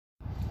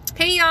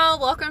Hey y'all,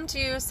 welcome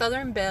to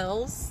Southern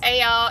Bells.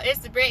 Hey y'all,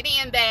 it's Brittany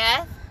and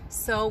Beth.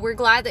 So we're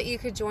glad that you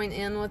could join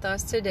in with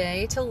us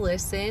today to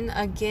listen.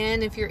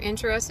 Again, if you're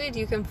interested,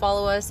 you can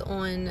follow us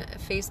on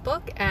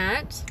Facebook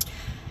at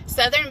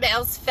Southern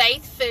Bells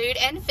Faith, Food,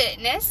 and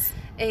Fitness.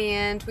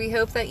 And we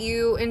hope that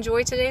you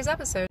enjoy today's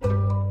episode.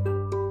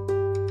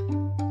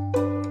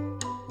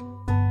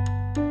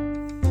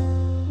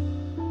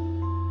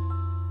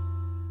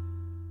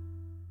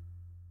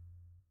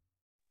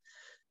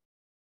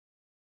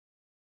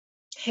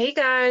 Hey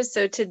guys,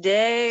 so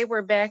today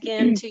we're back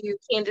into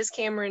Candace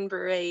Cameron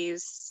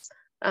Bure's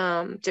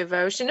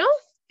devotional,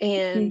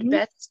 and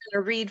Beth's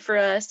going to read for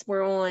us.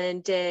 We're on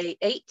day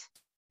 8.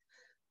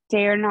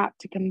 Dare not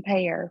to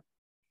compare.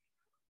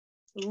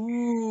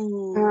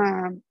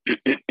 Ooh.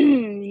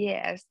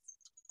 Yes.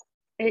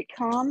 It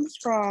comes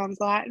from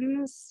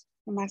Galatians.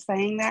 Am I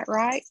saying that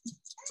right?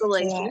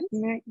 Galatians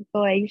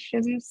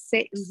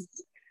 6,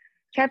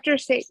 chapter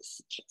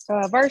 6,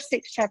 verse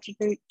 6, chapter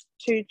 2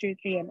 through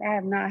 3. And I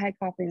have not had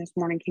coffee this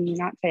morning. Can you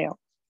not tell?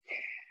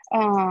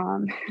 I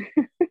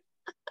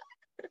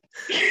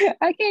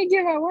can't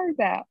get my words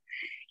out.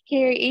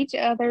 Carry each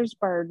other's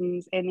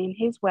burdens, and in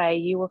his way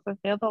you will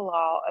fulfill the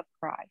law of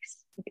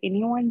Christ. If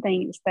anyone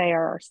thinks they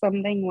are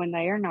something when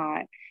they are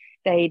not,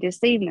 they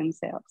deceive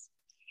themselves.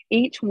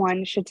 Each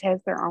one should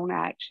test their own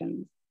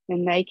actions,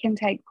 then they can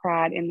take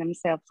pride in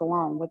themselves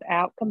alone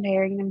without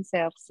comparing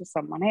themselves to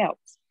someone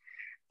else.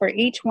 For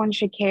each one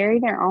should carry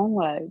their own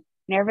load.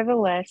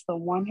 Nevertheless, the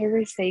one who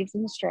receives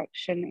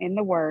instruction in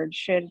the word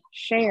should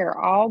share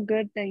all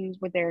good things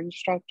with their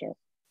instructor.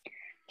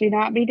 Do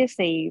not be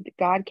deceived.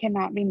 God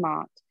cannot be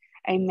mocked.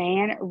 A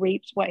man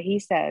reaps what he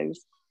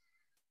sows.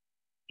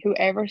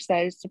 Whoever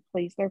sows to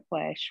please their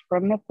flesh,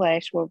 from the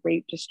flesh will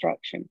reap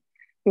destruction.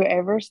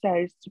 Whoever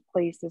sows to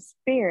please the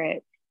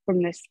Spirit,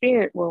 from the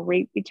Spirit will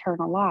reap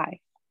eternal life.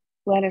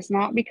 Let us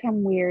not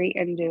become weary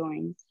in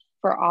doing,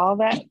 for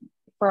all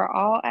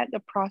at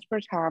the proper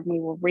time we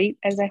will reap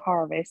as a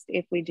harvest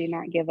if we do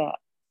not give up.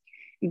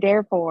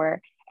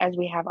 Therefore, as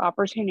we have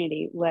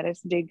opportunity, let us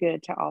do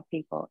good to all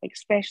people,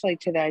 especially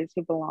to those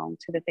who belong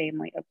to the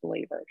family of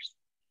believers.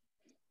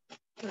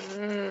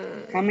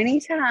 How many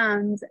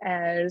times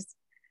as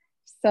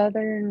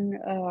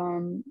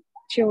Southern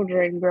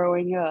children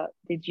growing up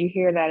did you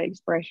hear that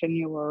expression,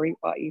 you will reap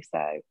what you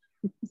sow?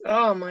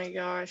 Oh my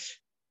gosh.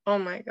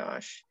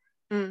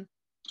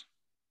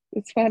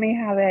 It's funny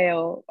how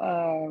they'll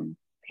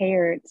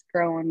parents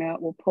growing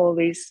up will pull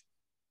these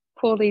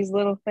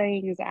little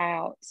things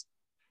out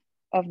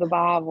of the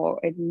Bible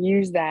and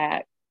use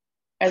that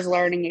as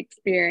learning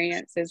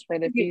experiences for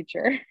the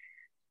future.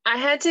 I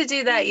had to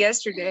do that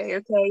yesterday.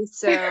 Okay,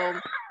 so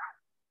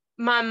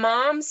my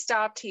mom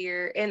stopped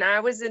here and I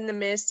was in the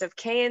midst of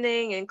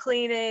canning and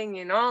cleaning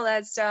and all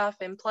that stuff,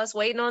 and plus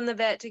waiting on the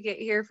vet to get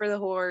here for the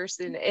horse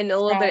and a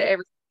little bit of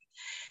everything.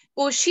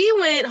 Well, she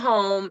went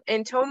home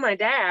and told my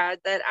dad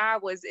that I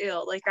was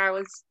ill, like I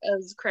was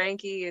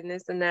cranky and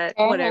this and that,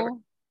 whatever.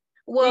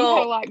 Well, you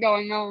had a lot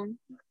going on.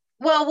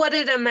 Well, what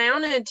it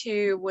amounted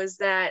to was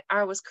that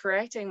I was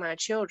correcting my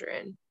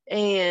children,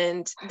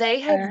 and they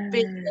had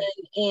been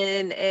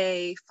in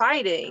a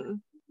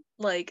fighting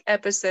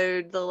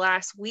episode the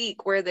last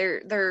week where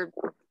they're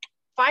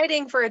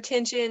fighting for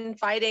attention,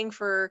 fighting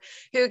for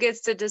who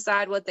gets to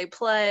decide what they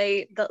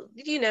play,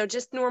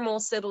 just normal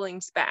sibling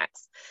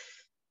spats.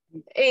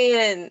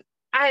 And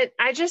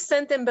I just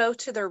sent them both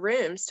to their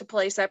rooms to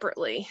play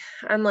separately.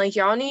 I'm like,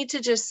 y'all need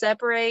to just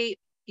separate.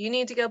 You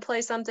need to go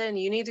play something.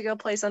 You need to go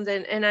play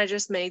something. And I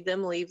just made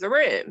them leave the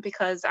room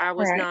because I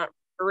was not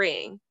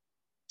refereeing.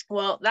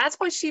 Well, that's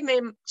what she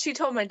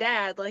told my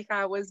dad, like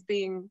I was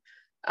being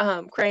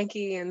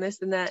cranky and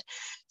this and that.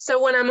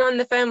 So when I'm on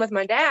the phone with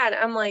my dad,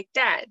 I'm like,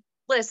 Dad,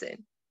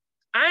 listen,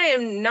 I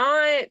am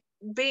not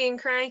being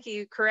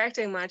cranky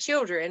correcting my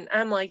children.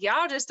 I'm like,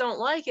 y'all just don't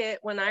like it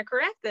when I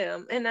correct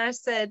them. And I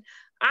said,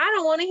 I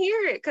don't want to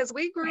hear it because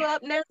we grew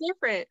up no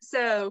different.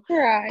 So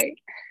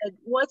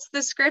what's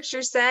the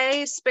scripture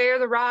say? Spare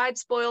the rod,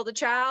 spoil the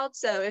child.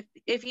 So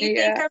if you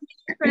think I'm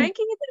being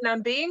cranky, then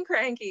I'm being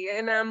cranky.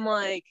 And I'm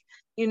like,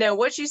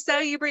 what you sow,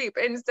 you reap.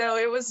 And so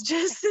it was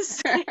just the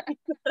same.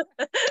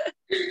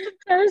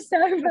 That was so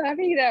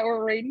funny that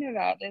we're reading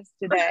about this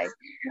today.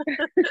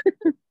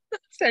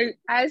 So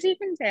as you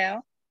can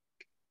tell,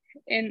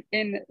 in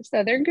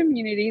Southern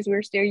communities,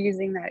 we're still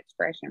using that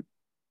expression.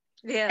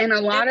 Yeah. And a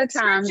lot of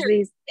times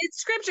it's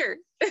scripture.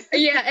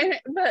 Yeah.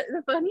 But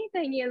the funny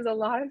thing is, a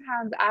lot of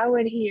times I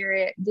would hear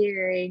it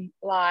during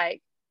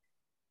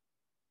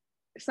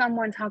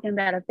someone talking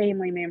about a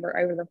family member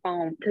over the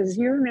phone. Because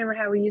you remember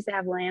how we used to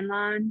have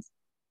landlines?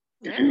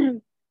 Yeah.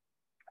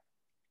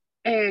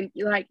 And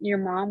your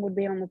mom would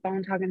be on the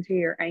phone talking to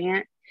your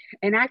aunt,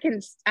 and I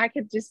could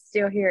just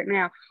still hear it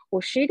now.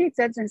 Well, she did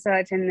such and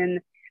such, and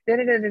then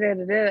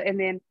and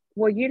then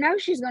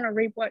she's gonna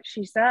reap what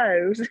she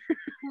sows.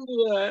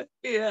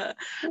 Yeah.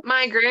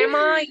 My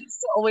grandma used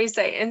to always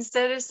say,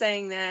 instead of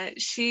saying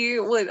that, she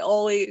would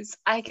always,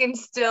 I can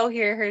still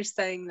hear her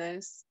saying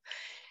this: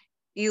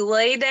 you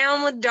lay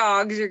down with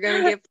dogs, you're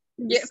gonna get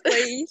Yes,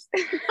 please.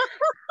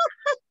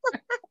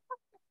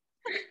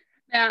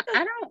 Now,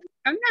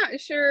 I'm not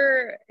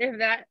sure if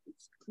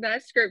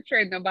that's scripture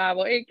in the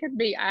Bible. It could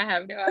be, I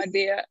have no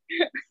idea.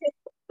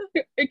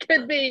 It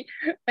could be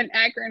an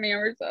acronym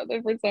or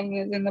something for something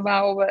that's in the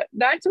Bible, but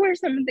that's where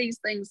some of these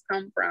things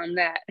come from.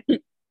 That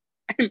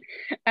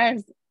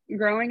as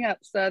growing up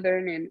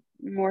Southern and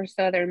more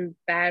Southern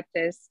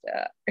Baptist,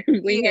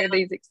 we hear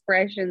these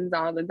expressions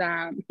all the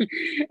time.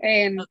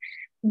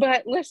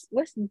 But let's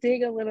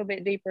dig a little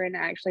bit deeper into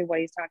actually what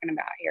he's talking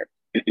about here.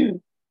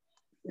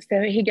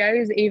 So he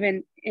goes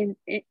even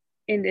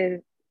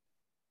into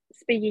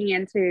speaking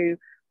into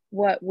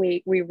what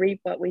we reap,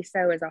 what we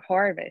sow as a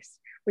harvest.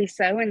 We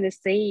sow in the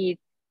seed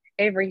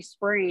every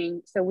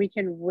spring so we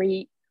can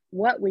reap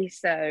what we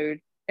sowed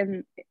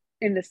in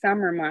the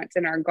summer months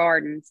in our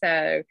garden.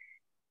 So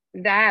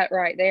that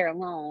right there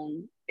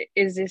alone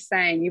is just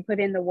saying you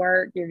put in the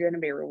work, you're going to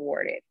be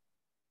rewarded.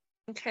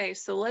 Okay,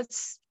 so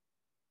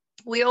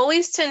we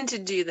always tend to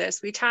do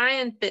this. We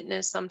tie in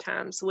fitness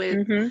sometimes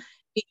with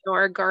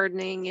our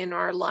gardening in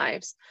our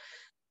lives.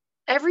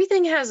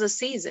 Everything has a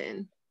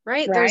season,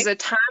 right? There's a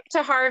time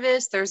to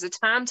harvest, there's a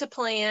time to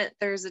plant,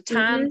 there's a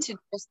time to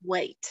just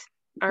wait.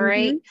 All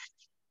right.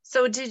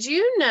 So did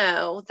you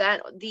know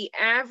that the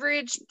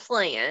average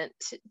plant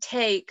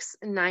takes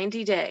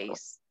 90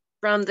 days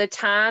from the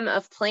time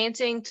of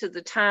planting to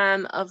the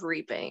time of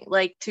reaping,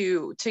 like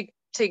to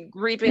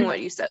reaping what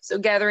you sowed? So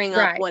gathering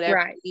up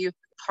whatever you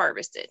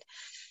harvested.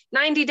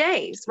 90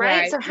 days,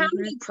 right? So how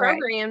many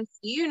programs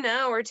do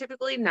are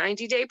typically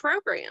 90-day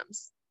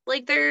programs?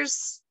 Like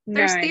there's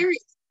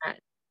theories on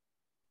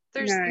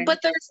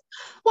that.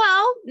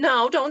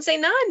 No, don't say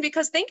none,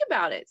 because think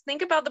about it.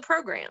 Think about the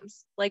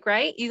programs. Like,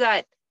 right? You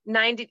got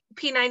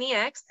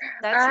P90X.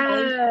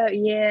 That's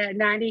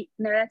 90.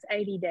 No, that's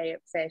 80-day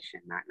obsession,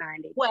 not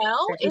 90.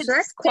 Well, so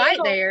that's quite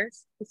there.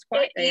 It's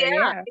quite there.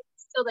 Yeah.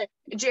 It's still there.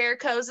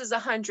 Jericho's is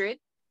 100.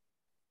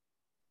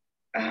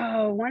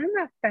 Oh, one of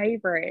my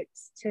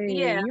favorites too.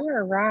 Yeah. You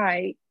are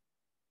right.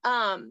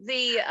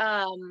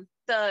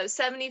 The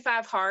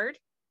 75 hard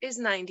is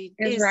 90.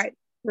 Is right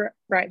well,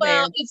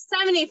 there. It's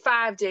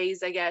 75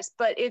 days, I guess,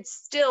 but it's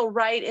still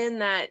right in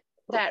that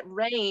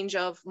range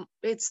of,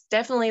 it's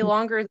definitely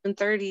longer than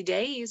 30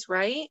 days,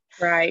 right?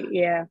 Right,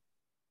 yeah.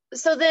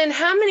 So then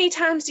how many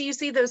times do you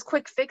see those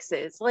quick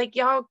fixes? Like,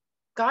 y'all,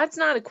 God's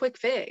not a quick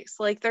fix.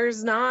 Like,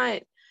 there's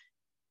not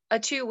a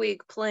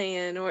 2-week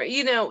plan, or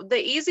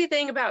the easy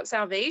thing about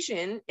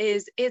salvation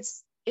is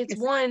it's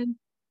one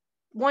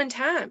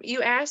time.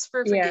 You ask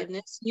for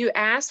forgiveness, you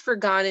ask for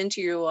God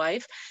into your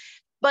life,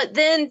 but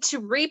then to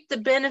reap the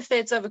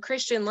benefits of a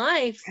Christian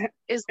life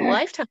is a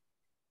lifetime.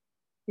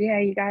 Yeah,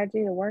 you gotta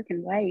do the work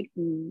and wait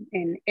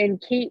and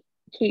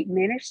keep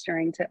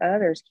ministering to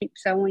others, keep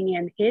sowing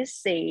in his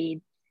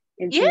seed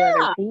into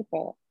other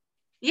people.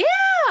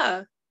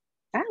 Yeah,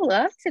 I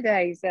love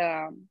today's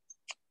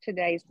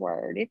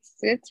word.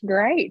 It's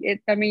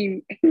great.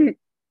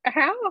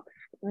 How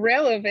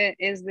relevant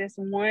is this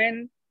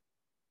one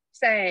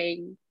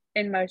saying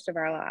in most of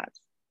our lives?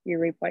 You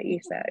reap what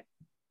you sow.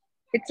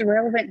 It's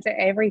relevant to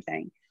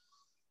everything.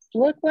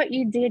 Look what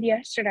you did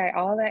yesterday.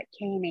 All that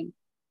canning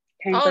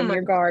came from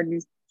your garden.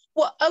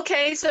 Well,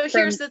 okay, so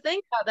here's the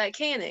thing about that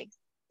canning.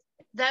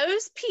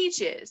 Those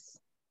peaches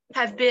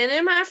have been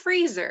in my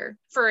freezer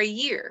for a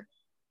year.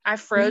 I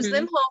froze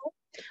them whole.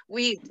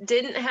 We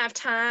didn't have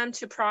time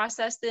to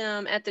process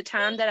them at the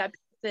time that I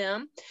picked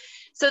them.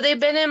 So they've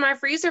been in my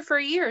freezer for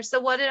a year. So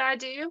what did I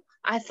do?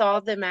 I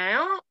thawed them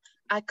out.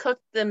 I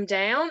cooked them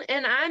down,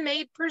 and I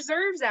made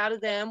preserves out of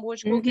them,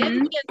 which will give me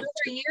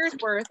another year's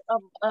worth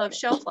of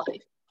shelf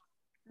life.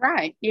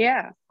 Right.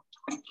 Yeah.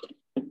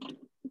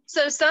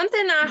 So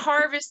something I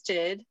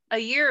harvested a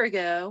year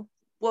ago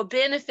will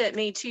benefit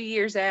me 2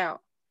 years out.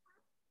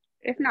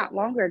 If not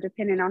longer,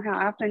 depending on how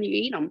often you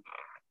eat them.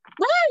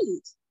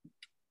 Right.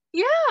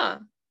 Yeah.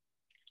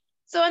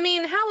 So,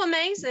 how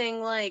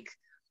amazing, like,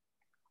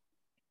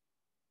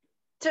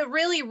 to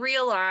really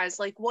realize,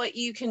 like, what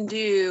you can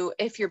do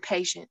if you're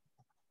patient.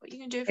 What you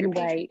can do if you're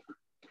patient.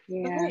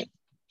 Yeah.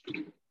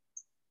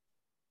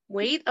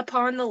 Wait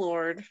upon the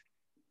Lord.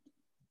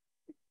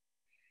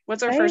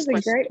 What's our that first question? That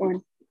is a great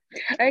one.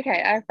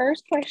 Okay, our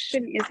first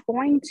question is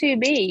going to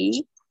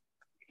be,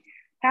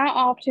 how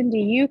often do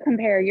you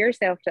compare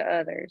yourself to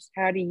others?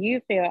 How do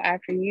you feel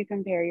after you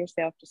compare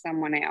yourself to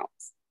someone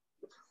else?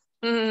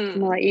 I'm going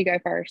to let you go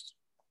first.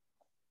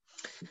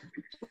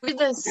 We do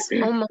this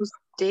almost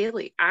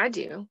daily. I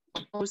do.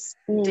 Almost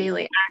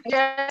daily. I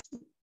just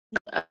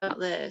about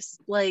this.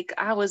 Like,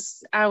 I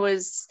was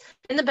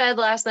in the bed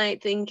last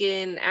night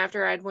thinking,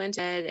 after I'd went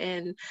to bed,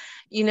 and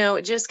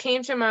it just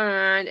came to my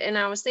mind, and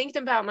I was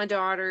thinking about my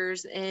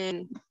daughters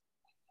and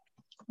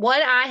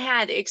what I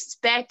had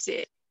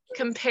expected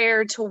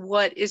compared to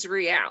what is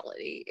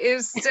reality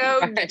is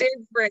so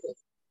different.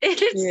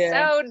 It's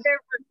so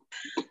different.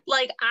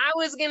 Like, I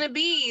was gonna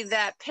be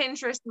that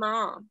Pinterest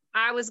mom.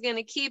 I was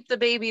gonna keep the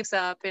babies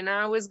up, and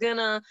I was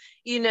gonna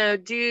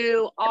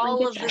do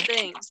all of the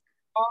things,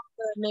 all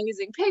the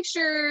amazing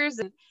pictures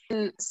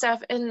and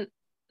stuff. And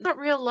not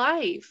real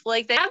life.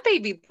 Like, they have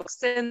baby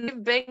books and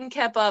they've been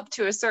kept up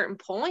to a certain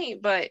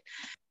point, but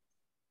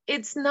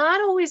it's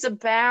not always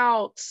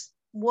about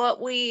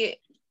what we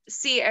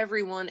see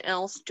everyone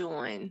else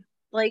doing.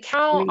 Like,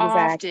 how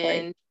Exactly.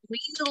 often we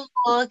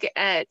look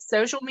at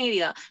social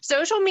media.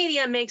 Social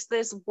media makes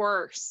this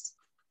worse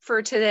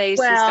for today's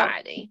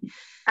society.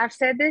 I've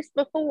said this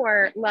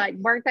before, like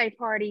birthday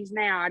parties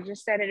now. I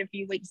just said it a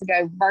few weeks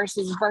ago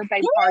versus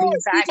birthday parties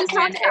we back just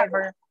talked about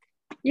whenever.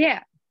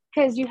 Yeah,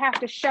 because you have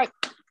to show.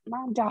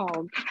 My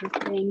dog is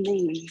being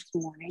mean this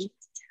morning.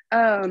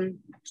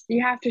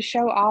 You have to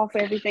show off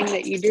everything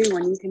that you do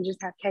when you can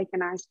just have cake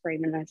and ice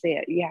cream and that's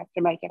it. You have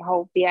to make it a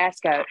whole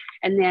fiasco.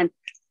 And then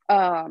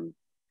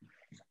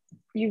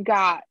you've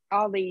got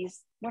all these,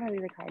 what are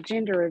they called?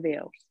 Gender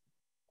reveals.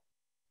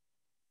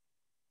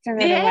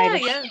 It's another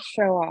way to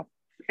show off.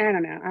 I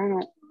don't know.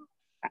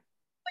 I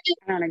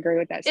don't agree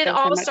with that stuff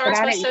so much, but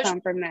I didn't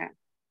come from that.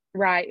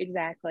 Right,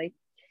 exactly.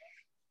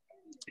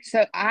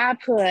 So I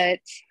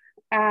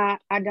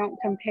don't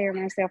compare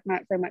myself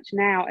not so much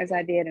now as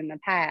I did in the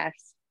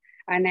past.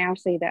 I now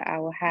see that I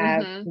will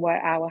have what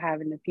I will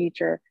have in the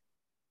future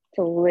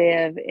to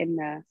live in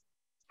the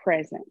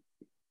present.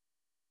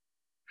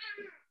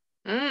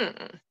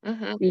 And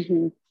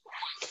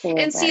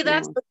see,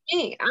 that's the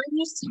thing. I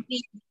used to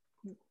be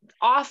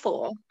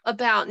awful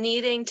about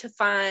needing to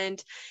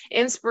find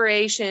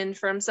inspiration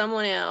from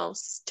someone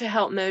else to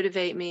help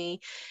motivate me.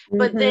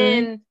 But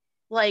then,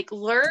 like,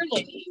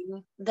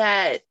 learning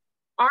that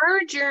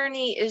our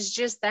journey is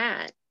just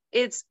that.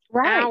 It's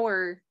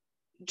our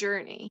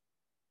journey.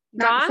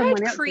 Not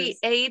God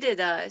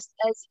created us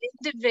as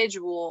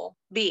individual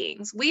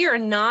beings. We are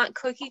not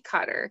cookie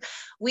cutter.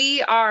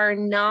 We are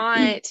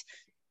not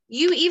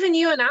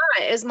you and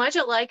I, as much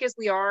alike as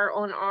we are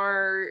on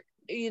our,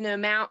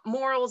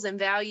 morals and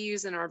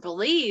values and our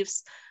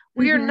beliefs,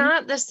 we are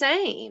not the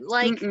same.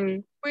 Like,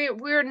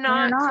 we're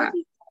not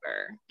cookie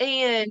cutter.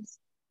 And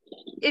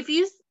if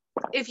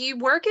you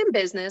work in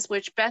business,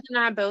 which Beth and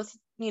I both,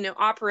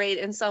 operate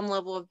in some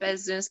level of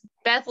business,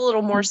 Beth a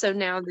little more so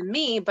now than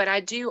me, but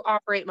I do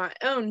operate my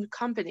own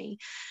company.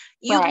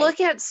 You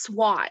look at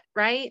SWOT,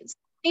 right?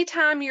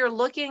 Anytime you're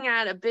looking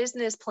at a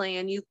business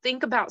plan, you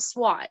think about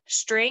SWOT: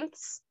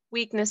 strengths,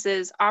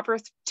 weaknesses,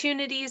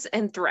 opportunities,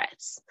 and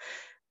threats.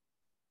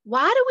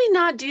 Why do we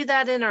not do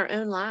that in our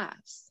own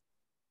lives?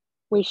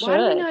 We should. Why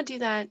do we not do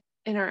that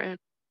in our own?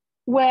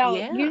 Well,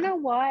 you know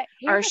what?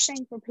 Here's the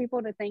thing for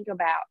people to think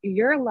about.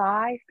 Your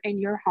life and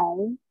your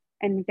home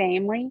and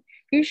family,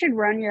 you should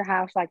run your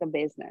house like a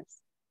business.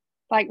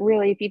 Like,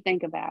 really, if you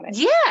think about it.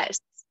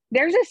 Yes.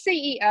 There's a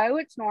CEO.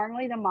 It's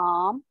normally the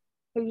mom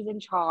who's in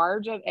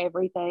charge of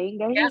everything.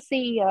 There's a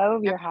CEO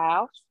of your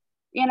house.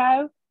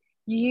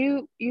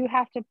 You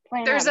have to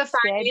plan There's out a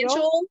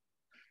financial.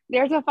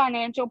 There's a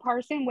financial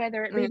person,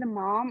 whether it be the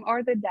mom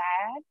or the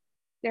dad.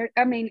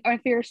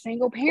 If you're a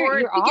single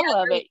parent, you're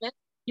all of it.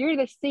 You're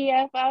the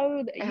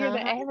CFO, you're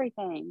the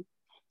everything.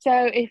 So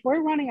if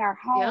we're running our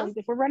homes,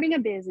 if we're running a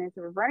business,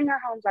 if we're running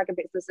our homes like a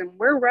business, and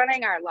we're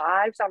running our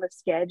lives on a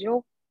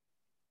schedule,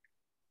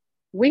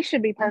 we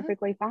should be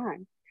perfectly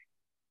fine.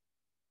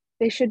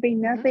 There should be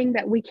nothing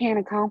that we can't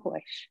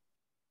accomplish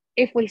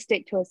if we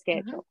stick to a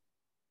schedule.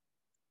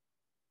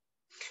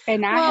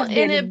 And I have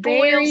been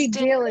very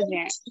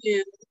diligent.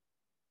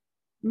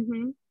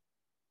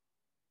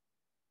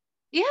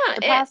 Yeah.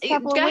 The past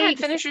couple go of ahead,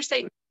 weeks, finish your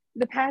statement.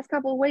 The past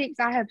couple of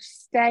weeks, I have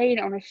stayed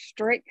on a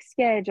strict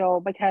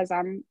schedule because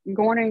I'm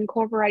going to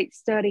incorporate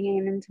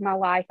studying into my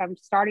life. I'm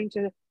starting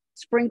to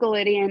sprinkle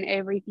it in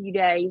every few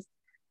days.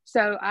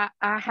 So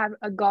I have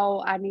a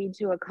goal I need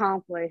to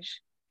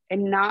accomplish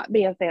and not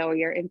be a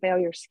failure. And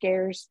failure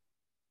scares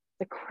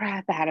the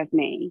crap out of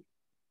me.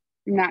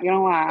 I'm not going to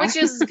lie. Which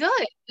is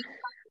good.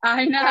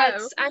 I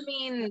know.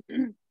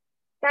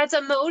 That's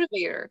a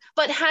motivator.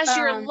 But has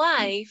your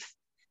life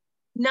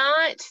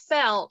not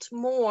felt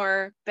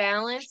more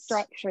balanced,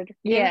 structured,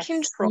 in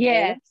control?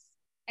 Yes.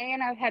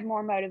 And I've had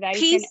more motivation,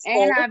 peaceful,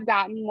 and I've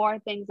gotten more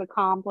things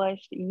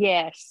accomplished.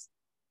 Yes.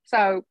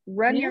 So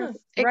run your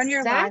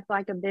life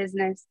like a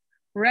business,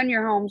 run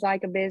your homes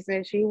like a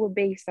business. You will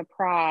be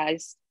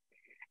surprised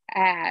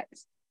at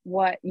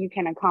what you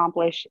can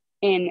accomplish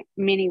in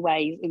many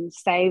ways, in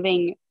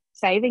saving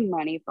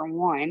money for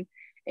one,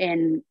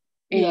 and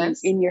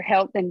in your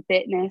health and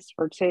fitness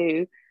for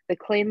two, the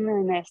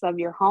cleanliness of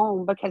your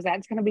home, because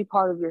that's going to be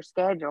part of your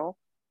schedule.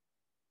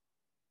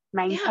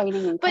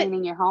 Maintaining and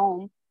cleaning your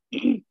home.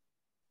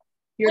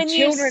 Your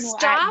children will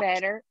act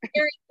better.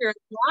 Your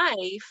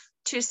life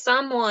to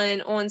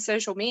someone on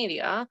social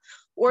media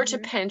or to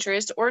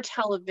Pinterest or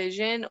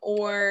television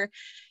or,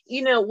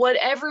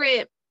 whatever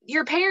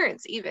your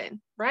parents even,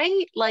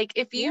 right? Like,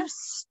 if you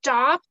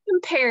stop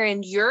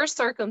comparing your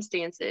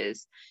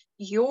circumstances,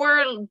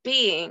 your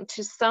being,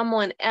 to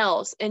someone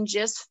else and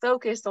just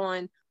focus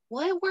on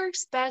what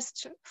works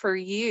best for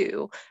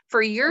you,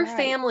 for your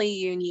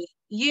family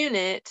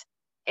unit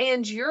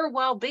and your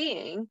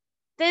well-being,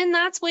 then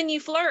that's when you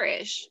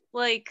flourish.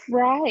 Like,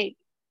 right.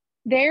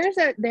 There's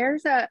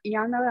a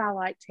y'all know I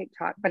like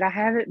TikTok, but I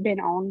haven't been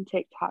on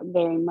TikTok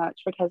very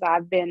much because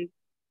I've been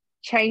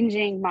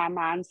changing my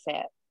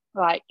mindset,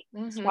 like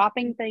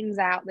swapping things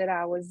out that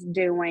I was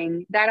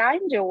doing that I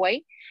enjoy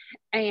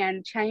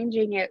and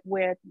changing it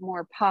with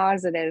more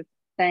positive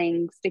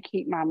things to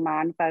keep my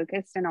mind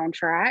focused and on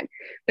track.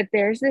 But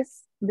there's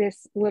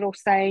this little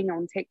saying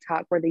on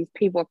TikTok where these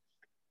people,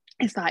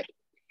 it's like,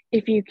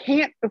 if you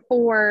can't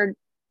afford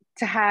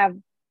to have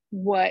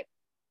what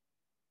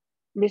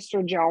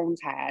Mr. Jones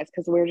has,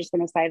 because we're just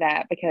going to say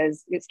that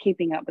because it's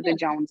keeping up with the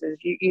Joneses.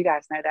 You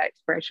guys know that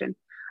expression.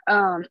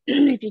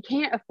 If you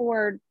can't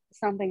afford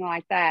something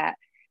like that,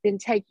 then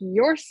take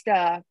your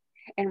stuff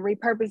and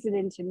repurpose it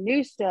into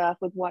new stuff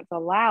with what's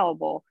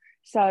allowable.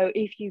 So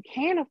if you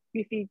can't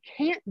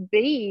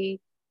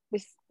be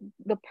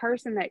the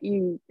person that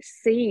you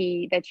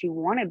see that you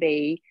want to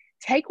be,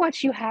 take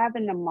what you have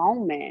in the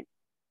moment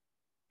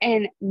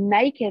and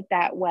make it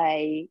that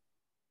way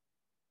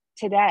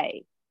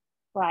today.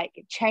 Like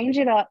change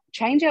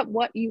up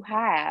what you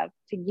have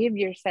to give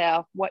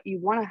yourself what you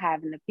want to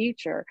have in the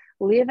future.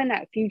 Live in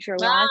that future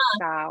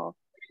lifestyle.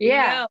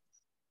 Yeah.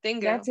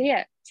 Bingo. That's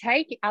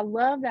it. I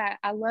love that.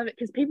 I love it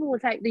because people will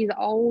take these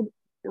old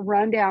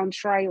rundown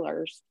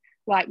trailers,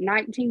 like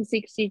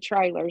 1960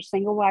 trailers,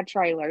 single wide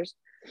trailers,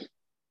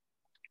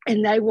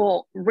 and they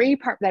will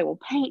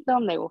paint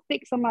them, they will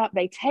fix them up.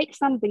 They take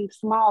something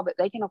small that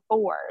they can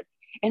afford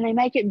and they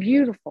make it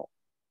beautiful.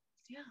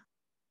 Yeah.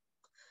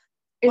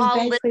 Is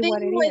While basically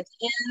living what it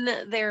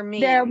within their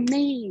means. Their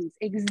means,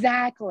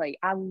 exactly.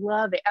 I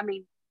love it. I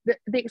mean,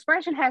 the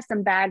expression has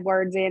some bad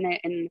words in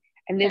it and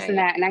this and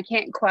that, and I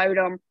can't quote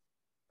them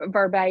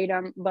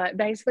verbatim, but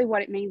basically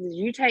what it means is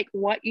you take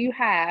what you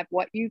have,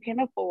 what you can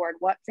afford,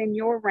 what's in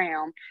your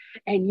realm,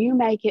 and you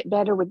make it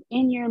better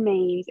within your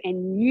means,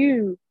 and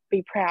you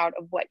be proud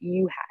of what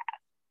you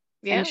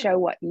have and show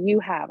what you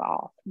have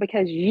off,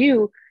 because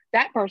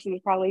that person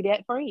is probably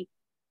debt free.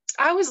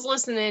 I was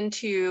listening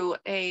to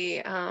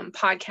a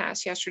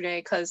podcast yesterday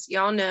because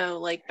y'all know,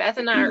 like, Beth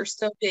and I are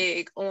so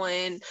big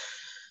on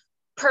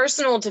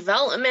personal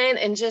development,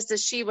 and just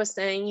as she was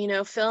saying,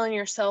 filling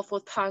yourself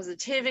with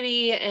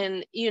positivity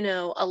and,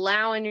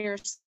 allowing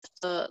yourself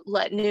to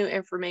let new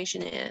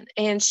information in.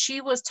 And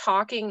she was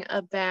talking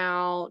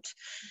about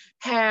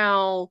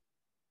how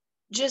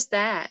just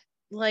that,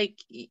 like,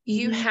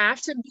 you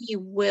have to be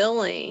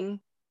willing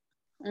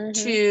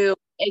to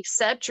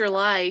accept your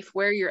life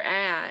where you're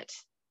at,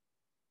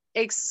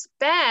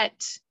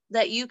 expect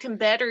that you can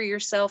better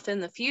yourself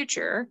in the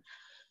future,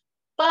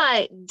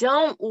 but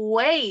don't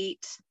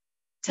wait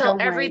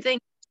till everything's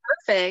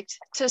perfect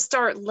to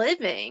start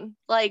living.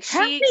 Like,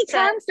 how many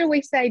times do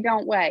we say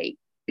don't wait?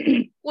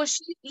 Well,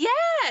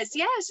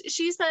 yes.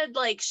 She said,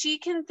 like, she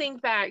can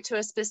think back to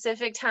a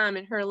specific time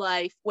in her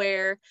life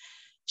where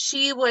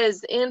she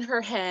was in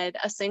her head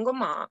a single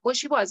mom. Well,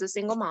 she was a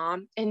single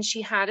mom, and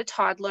she had a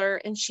toddler,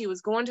 and she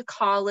was going to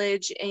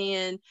college,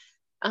 and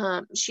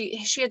she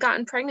had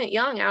gotten pregnant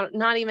young,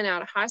 not even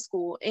out of high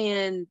school,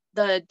 and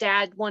the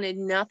dad wanted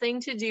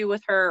nothing to do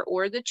with her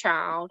or the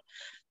child.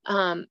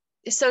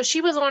 So she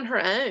was on her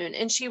own,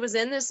 and she was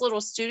in this little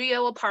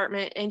studio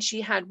apartment, and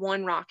she had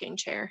one rocking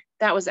chair.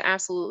 That was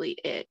absolutely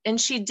it. And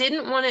she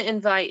didn't want to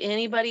invite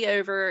anybody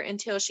over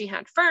until she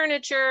had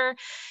furniture,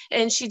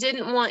 and she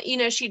didn't want,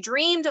 she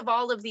dreamed of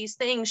all of these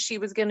things she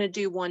was going to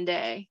do one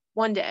day.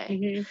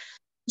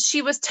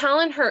 She was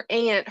telling her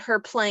aunt her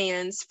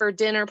plans for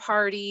dinner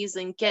parties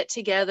and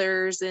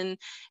get-togethers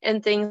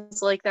and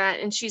things like that.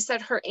 And she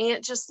said her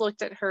aunt just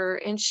looked at her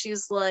and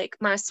she's like,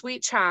 "My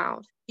sweet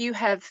child, you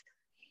have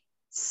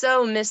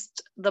so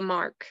missed the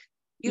mark.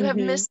 You have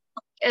missed,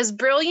 as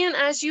brilliant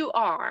as you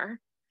are."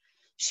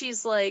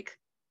 She's like,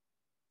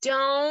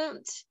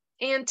 "Don't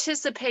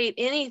anticipate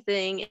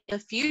anything in the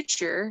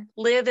future.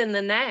 Live in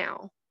the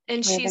now."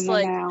 And she's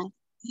like,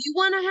 "You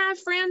want to have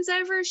friends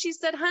over?" She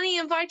said, "Honey,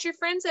 invite your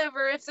friends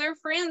over. If they're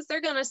friends,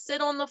 they're going to sit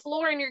on the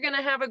floor and you're going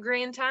to have a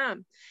grand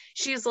time."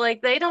 She's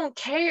like, "They don't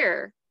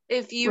care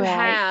if you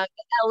have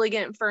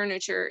elegant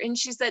furniture." And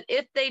she said,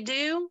 "If they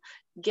do,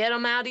 get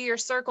them out of your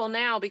circle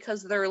now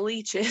because they're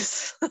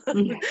leeches."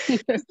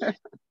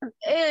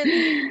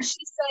 And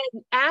she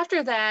said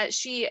after that,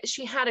 she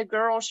had a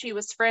girl she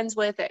was friends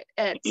with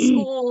at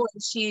school,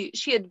 and she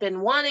had been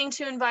wanting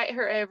to invite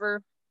her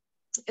over.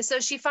 So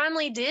she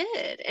finally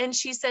did. And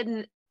she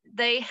said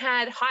they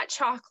had hot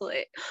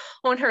chocolate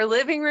on her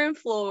living room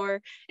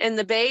floor, and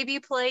the baby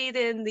played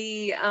in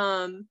the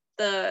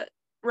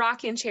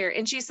rocking chair.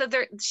 And she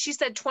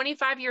said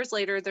 25 years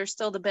later, they're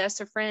still the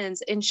best of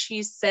friends. And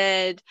she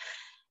said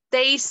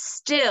they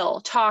still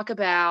talk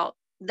about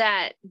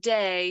that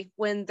day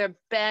when the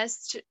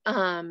best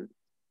time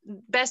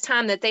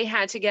that they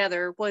had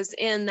together was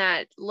in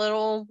that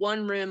little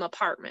one-room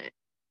apartment.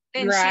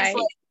 And she's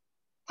like,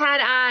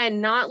 had I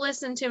not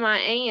listened to my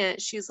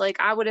aunt, she's like,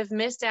 I would have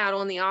missed out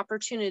on the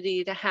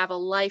opportunity to have a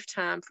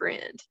lifetime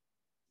friend.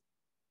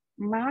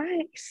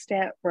 My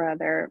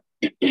stepbrother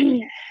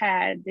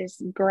had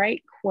this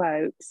great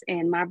quote,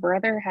 and my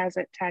brother has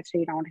it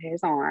tattooed on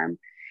his arm.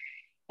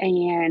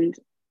 And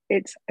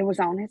it was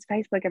on his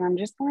Facebook, and I'm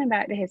just going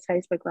back to his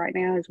Facebook right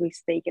now as we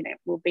speak, and it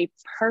will be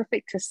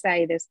perfect to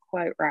say this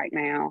quote right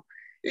now.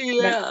 But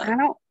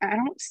Yeah. I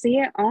don't see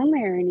it on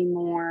there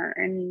anymore,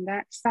 and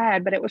that's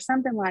sad. But it was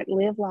something like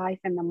live life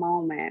in the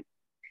moment.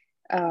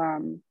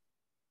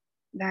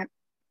 That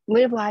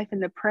live life in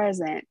the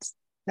present.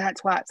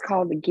 That's why it's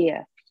called the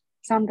gift.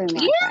 Something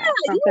like that.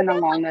 Something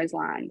along those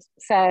lines.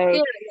 So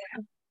Yeah.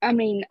 I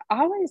mean,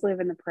 always live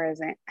in the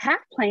present. Have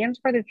plans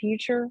for the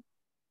future,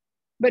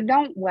 but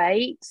don't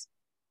wait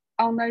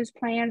on those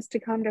plans to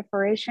come to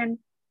fruition.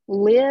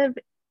 Live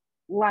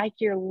like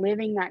you're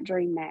living that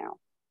dream now.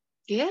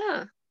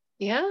 Yeah.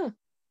 Yeah.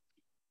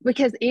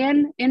 Because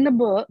in the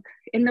book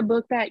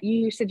that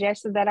you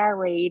suggested that I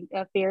read,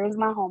 Fear is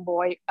My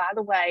Homeboy. By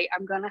the way,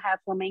 I'm gonna have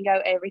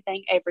Flamingo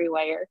Everything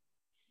Everywhere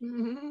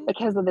Mm-hmm.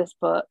 because of this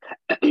book.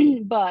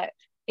 But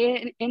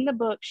in the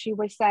book, she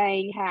was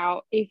saying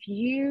how if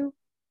you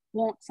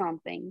want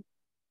something,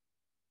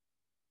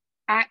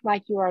 act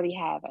like you already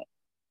have it.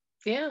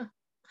 Yeah.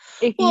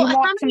 If Well, you how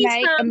want to many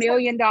make $1 times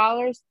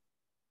million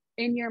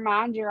in your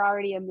mind, you're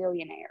already a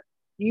millionaire.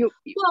 well,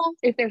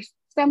 If there's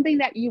something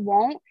that you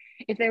want,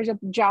 if there's a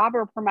job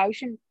or a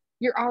promotion,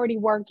 you're already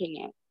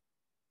working it.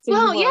 So you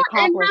well, yeah, will and how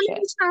accomplish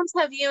many it. times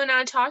have you and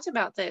I talked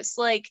about this?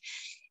 Like,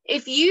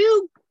 if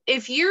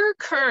you're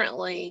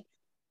currently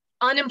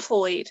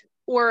unemployed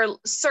or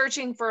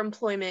searching for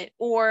employment,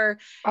 or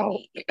Oh,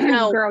 you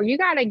know, girl, you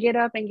got to get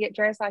up and get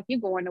dressed like you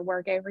going to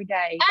work every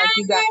day, like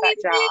you got that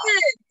job.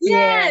 amen.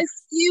 Yes.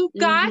 Yes, you've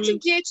got to Mm-hmm.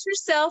 get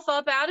yourself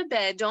up out of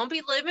bed. Don't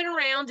be living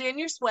around in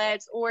your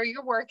sweats or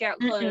your workout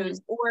clothes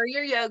Mm-mm. or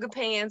your yoga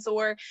pants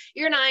or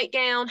your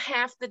nightgown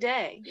half the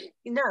day.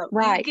 You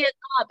Right. get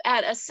up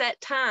at a set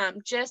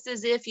time, just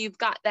as if you've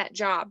got that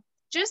job,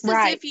 just as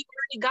Right. if you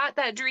already got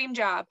that dream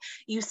job.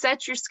 You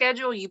set your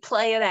schedule, you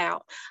play it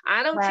out.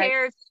 I don't Right.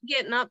 care if you're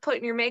getting up,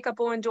 putting your makeup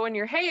on, doing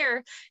your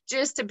hair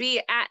just to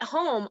be at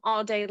home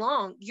all day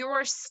long.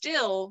 You're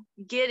still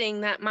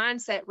getting that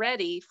mindset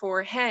ready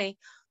for, hey,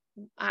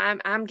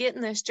 I'm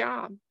getting this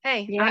job.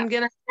 Hey, Yeah. I'm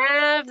gonna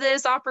have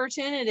this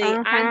opportunity. I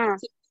need to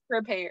be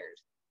prepared.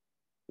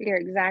 You're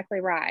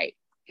exactly right.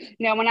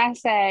 Now, when I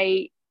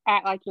say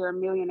act like you're a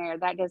millionaire,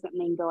 that doesn't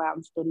mean go out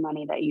and spend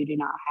money that you do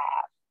not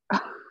have.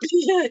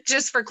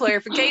 Just for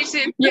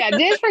clarification. Yeah,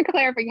 just for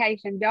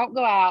clarification, don't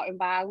go out and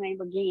buy a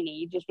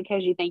Lamborghini just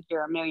because you think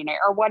you're a millionaire.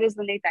 Or what is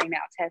the new thing now,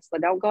 Tesla?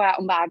 Don't go out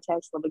and buy a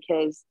Tesla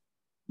because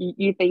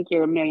you think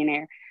you're a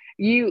millionaire.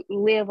 You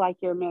live like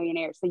you're a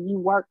millionaire, so you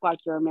work like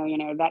you're a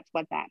millionaire. That's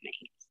what that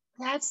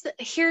means.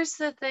 Here's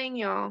the thing,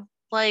 y'all.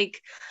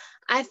 Like,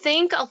 I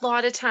think a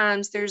lot of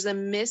times there's a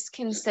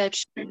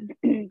misconception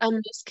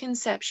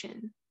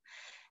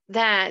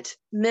that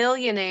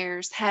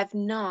millionaires have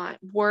not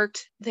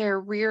worked their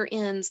rear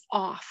ends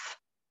off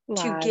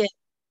to Lies. get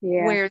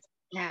Yeah. where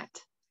they're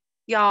at.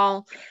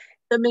 Y'all,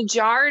 the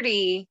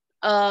majority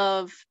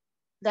of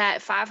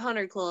that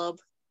 500 club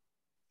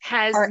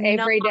has Are not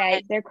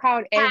everyday. They're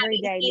called had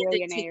everyday it handed to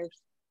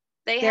millionaires.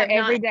 They They're have not.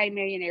 everyday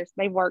millionaires.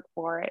 They work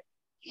for it.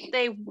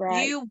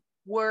 Right. You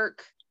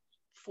work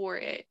for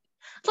it.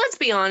 Let's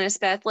be honest,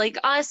 Beth. Like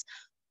us,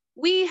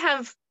 we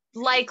have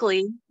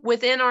likely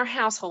within our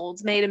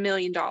households made $1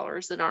 million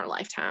in our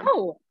lifetime.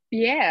 Oh,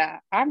 yeah,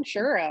 I'm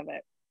sure of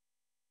it.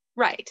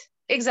 Right.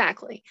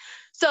 Exactly.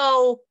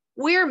 So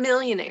we're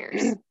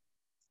millionaires.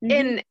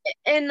 Mm-hmm.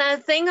 And the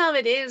thing of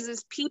it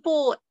is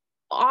people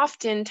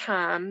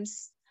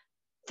oftentimes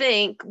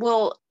think,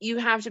 well, you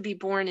have to be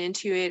born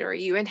into it or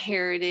you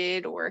inherit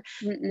it or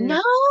Mm-mm.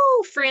 no,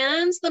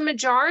 friends, the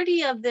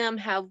majority of them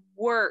have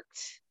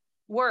worked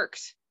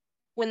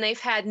when they've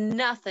had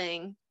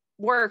nothing,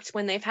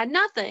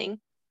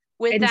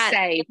 with And that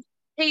saved.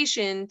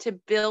 education to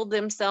build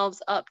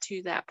themselves up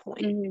to that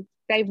point. Mm-hmm.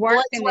 They've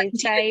worked and they've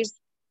saved,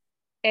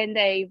 and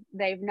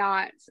they've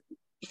not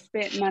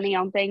spent money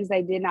on things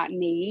they did not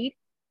need.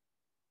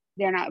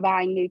 They're not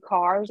buying new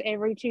cars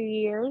every 2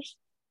 years.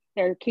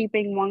 They're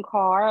keeping one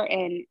car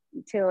and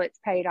until it's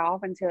paid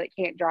off, until it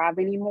can't drive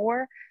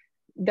anymore.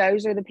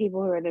 Those are the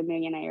people who are the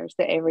millionaires,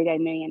 the everyday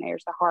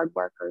millionaires, the hard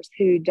workers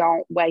who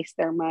don't waste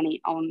their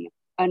money on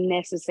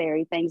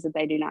unnecessary things that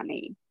they do not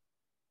need.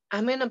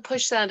 I'm going to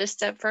push that a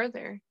step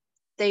further.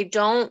 They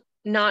don't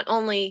not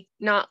only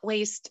not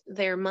waste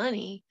their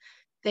money,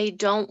 they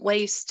don't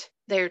waste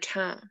their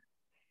time.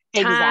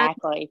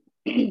 Exactly.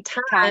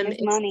 Time is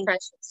money.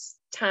 Precious.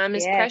 Time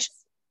is precious.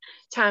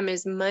 Time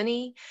is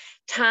money.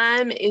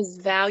 Time is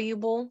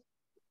valuable.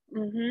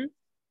 Mm-hmm.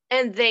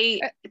 And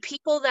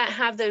people that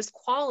have those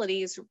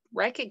qualities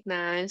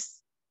recognize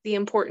the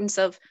importance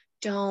of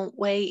don't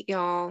wait,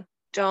 y'all.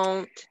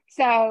 Don't.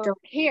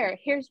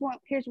 Here's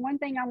one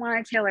thing I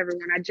want to tell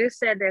everyone. I just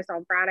said this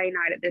on Friday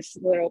night at this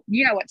little,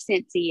 you know what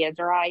Scentsy is,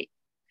 right?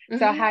 Mm-hmm.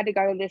 So I had to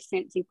go to this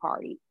Scentsy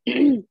party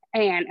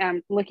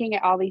and looking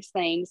at all these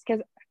things,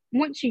 because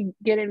once you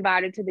get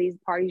invited to these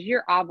parties,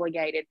 you're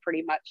obligated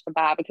pretty much to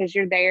buy because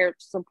you're there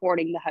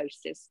supporting the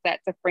hostess.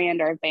 That's a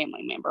friend or a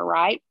family member,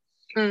 right?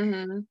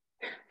 Mm-hmm.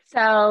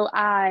 So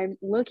I'm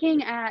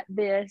looking at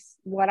this,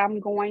 what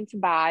I'm going to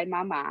buy in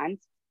my mind.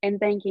 and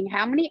thinking,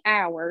 how many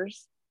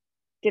hours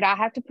did I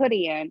have to put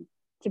in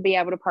to be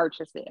able to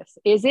purchase this?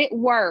 Is it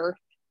worth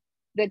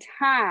the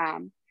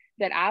time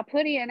that I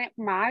put in at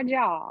my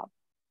job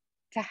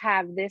to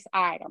have this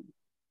item?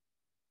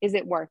 Is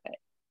it worth it?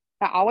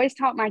 I always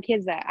taught my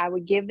kids that. I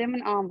would give them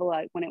an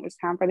envelope when it was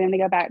time for them to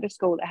go back to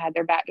school that had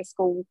their back to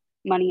school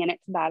money in it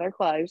to buy their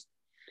clothes.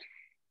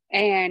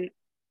 And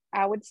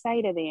I would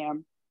say to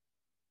them,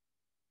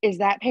 is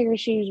that pair of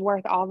shoes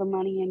worth all the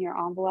money in your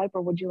envelope,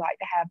 or would you like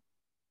to have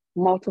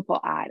multiple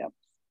items?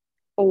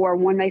 Or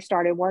when they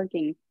started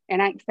working,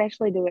 and I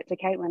especially do it to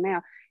Caitlin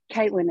now,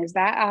 Caitlin, is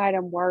that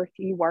item worth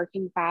you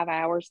working 5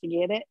 hours to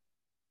get it?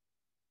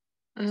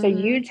 Mm-hmm. So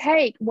you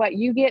take what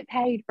you get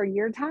paid for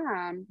your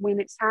time when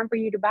it's time for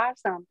you to buy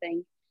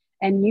something,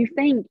 and you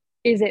think,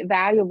 is it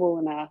valuable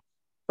enough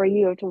for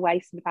you to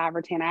waste 5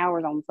 or 10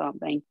 hours on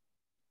something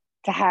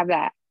to have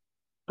that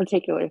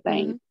particular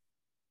thing?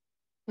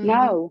 Mm-hmm.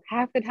 No,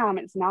 half the time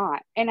it's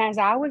not. And as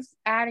I was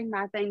adding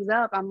my things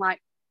up, I'm like,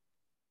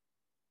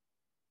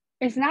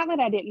 it's not that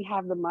I didn't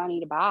have the money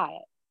to buy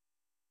it,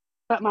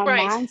 but my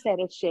mindset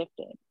has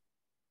shifted.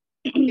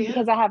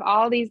 Because I have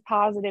all these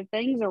positive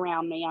things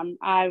around me.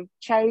 I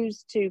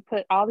chose to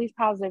put all these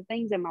positive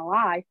things in my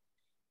life.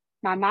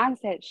 My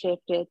mindset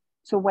shifted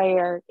to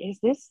where, is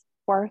this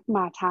worth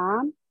my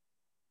time?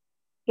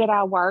 Did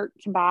I work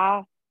to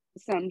buy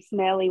some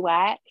smelly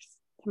wax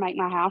to make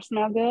my house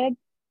smell good?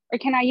 Or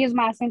can I use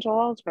my essential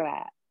oils for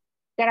that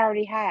I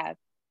already have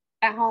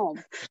at home?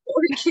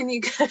 Or can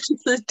you go to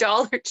the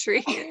Dollar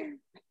Tree?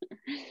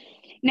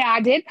 Now,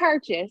 I did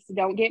purchase,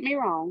 don't get me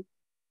wrong,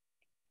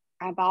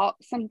 I bought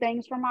some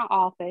things for my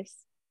office,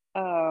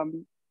 but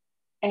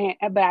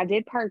I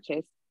did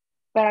purchase,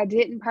 but I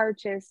didn't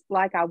purchase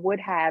like I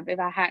would have if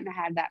I hadn't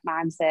had that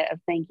mindset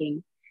of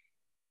thinking,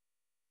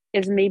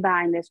 is me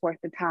buying this worth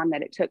the time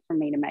that it took for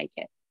me to make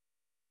it?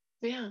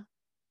 Yeah,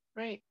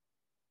 right.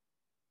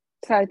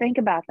 So think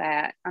about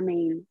that. I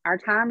mean, our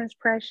time is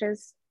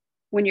precious.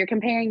 When you're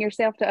comparing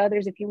yourself to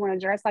others, if you want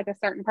to dress like a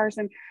certain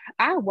person,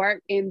 I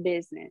work in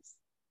business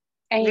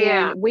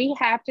and we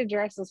have to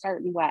dress a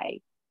certain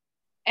way.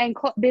 And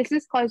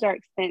business clothes are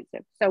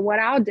expensive. So what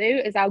I'll do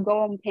is I'll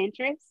go on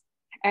Pinterest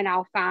and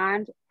I'll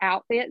find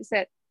outfits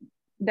that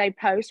they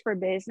post for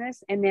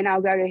business. And then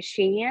I'll go to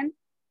Shein.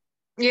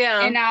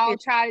 Yeah. And I'll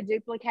try to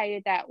duplicate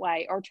it that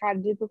way, or try to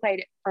duplicate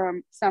it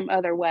from some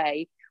other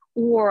way.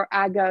 Or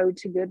I go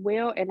to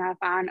Goodwill and I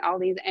find all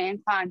these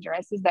Anne Klein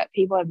dresses that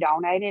people have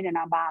donated, and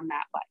I buy them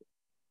that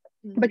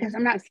way. Mm-hmm. Because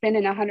I'm not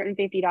spending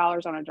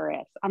 $150 on a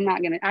dress.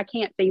 I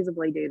can't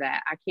feasibly do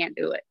that. I can't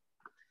do it.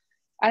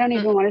 I don't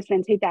even want to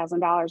spend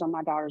 $2,000 on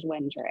my daughter's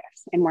wedding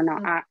dress. And we're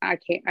not, I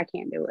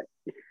can't do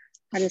it.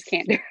 I just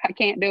can't do it. I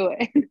can't do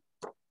it.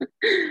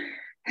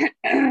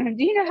 Do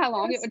you know how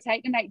long it would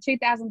take to make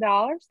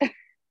 $2,000?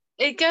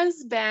 It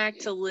goes back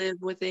to live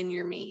within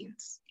your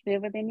means.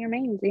 Live within your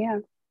means, yeah.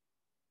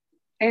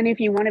 And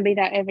if you want to be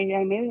that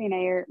everyday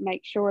millionaire,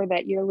 make sure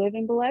that you're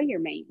living below your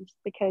means,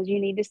 because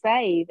you need to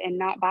save and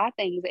not buy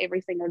things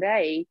every single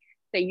day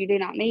that you do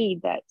not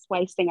need, that's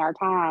wasting our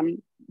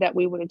time that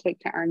we would have took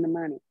to earn the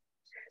money.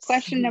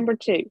 Question number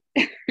 2.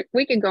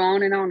 We could go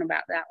on and on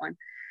about that one.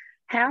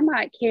 How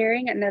might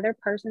carrying another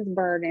person's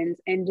burdens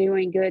and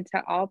doing good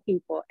to all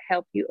people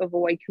help you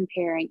avoid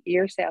comparing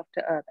yourself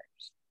to others?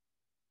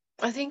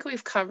 I think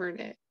we've covered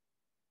it.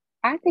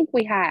 I think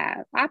we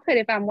have. I put,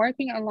 if I'm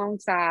working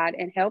alongside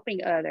and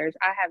helping others,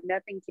 I have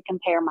nothing to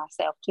compare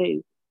myself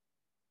to.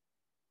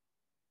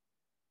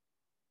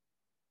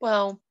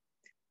 Well,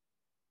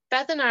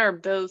 Beth and I are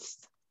both,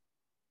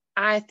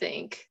 I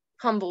think,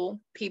 humble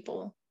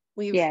people.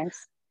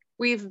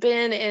 We've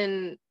been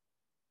in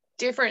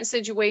different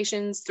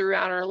situations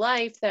throughout our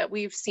life that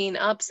we've seen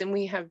ups, and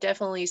we have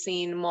definitely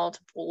seen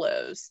multiple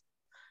lows.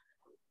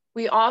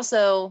 We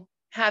also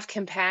have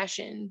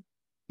compassion,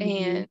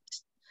 and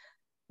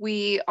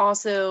we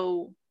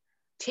also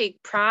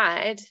take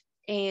pride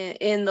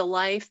in the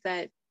life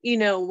that,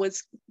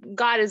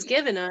 God has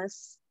given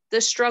us, the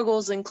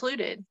struggles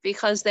included,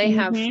 because they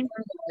have formed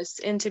us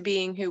into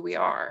being who we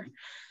are.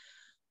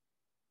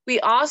 We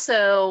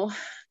also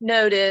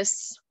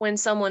notice when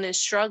someone is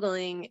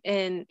struggling,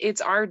 and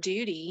it's our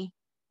duty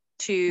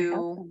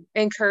to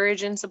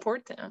encourage and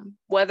support them,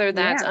 whether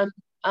that's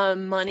a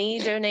money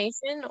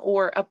donation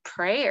or a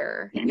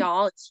prayer.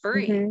 Y'all, it's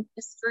free.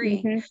 It's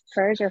free.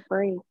 Prayers are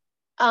free.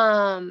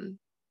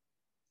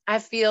 I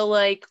feel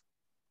like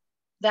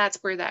that's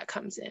where that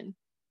comes in.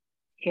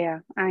 Yeah,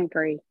 I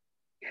agree.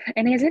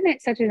 And isn't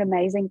it such an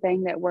amazing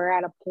thing that we're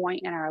at a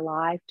point in our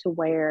life to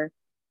where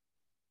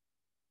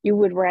you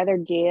would rather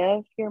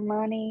give your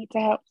money to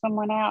help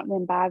someone out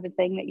than buy the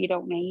thing that you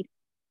don't need?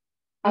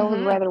 I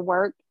would rather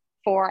work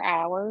 4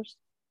 hours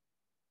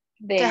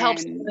than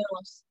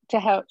to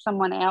help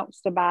someone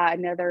else to buy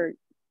another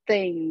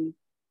thing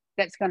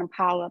that's going to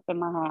pile up in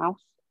my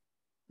house.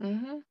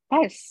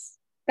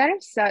 That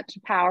is such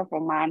a powerful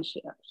mind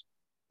shift.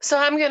 So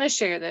I'm going to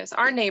share this.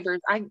 Our neighbors,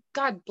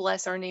 God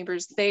bless our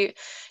neighbors. They,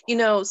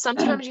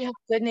 sometimes you have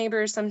good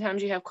neighbors,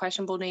 sometimes you have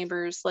questionable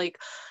neighbors. Like,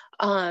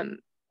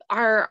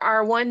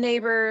 our one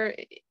neighbor,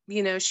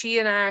 she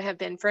and I have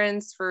been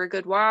friends for a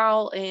good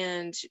while,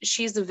 and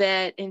she's a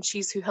vet, and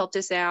she's who helped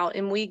us out,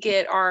 and we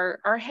get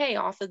our hay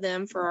off of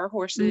them for our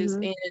horses.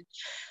 Mm-hmm. And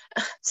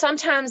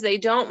sometimes they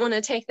don't want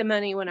to take the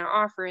money when I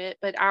offer it,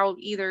 but I'll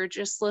either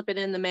just slip it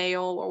in the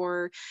mail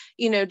or,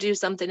 do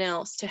something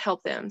else to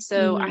help them.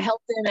 So I Mm-hmm.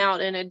 helped them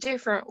out in a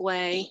different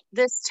way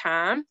this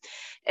time.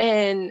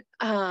 And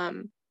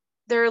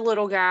their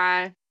little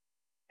guy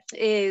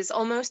is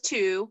almost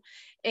 2,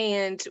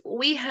 and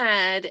we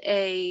had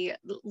a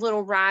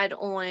little ride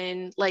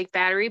on like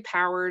battery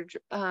powered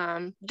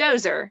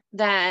dozer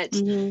that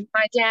Mm-hmm.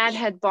 my dad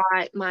had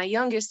bought my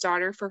youngest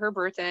daughter for her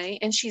birthday,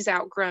 and she's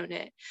outgrown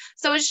it,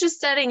 so it's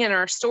just sitting in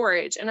our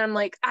storage. And I'm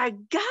like, I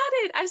got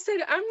it. I said,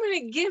 I'm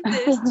going to give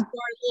this to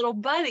our little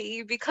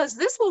buddy because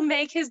this will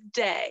make his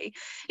day.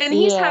 And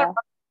Yeah.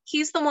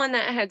 he's the one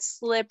that had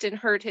slipped and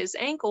hurt his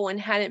ankle and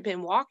hadn't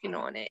been walking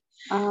on it.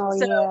 Oh,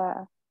 So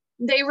yeah.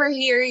 they were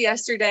here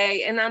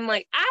yesterday, and I'm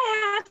like,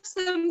 I have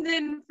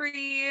something for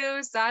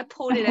you. So I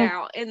pulled it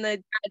out, and the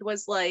dad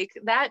was like,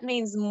 that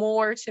means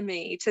more to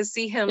me to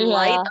see him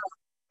light Yeah. up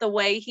the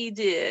way he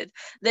did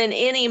than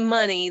any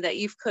money that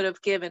you could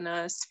have given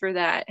us for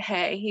that.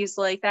 Hey, he's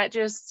like, that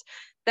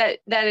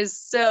is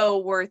so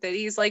worth it.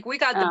 He's like, we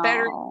got the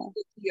better Oh.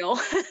 deal.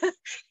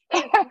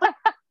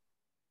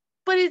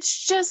 But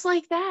it's just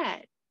like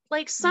that.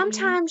 Like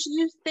sometimes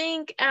you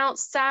think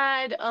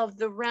outside of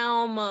the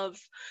realm of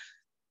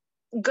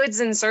goods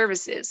and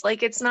services.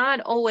 Like it's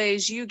not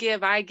always you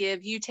give, I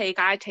give, you take,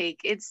 I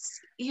take. It's,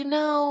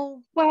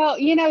 Well,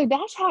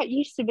 that's how it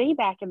used to be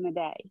back in the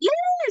day.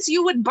 yes,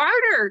 you would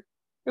barter.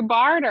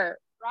 Barter,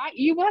 right?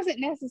 You wasn't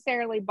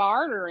necessarily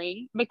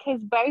bartering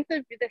because both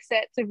of the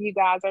sets of you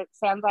guys it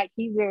sounds like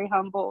he's very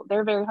humble.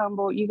 They're very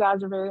humble. You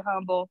guys are very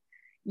humble.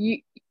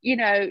 They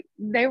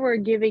were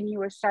giving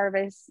you a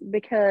service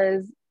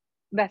because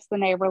that's the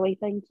neighborly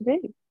thing to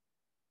do.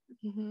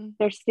 Mm-hmm.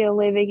 They're still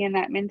living in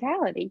that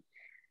mentality.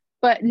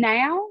 But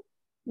now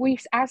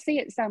I see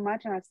it so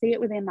much, and I see it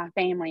within my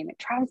family, and it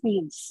drives me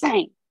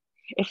insane.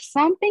 If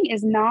something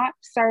is not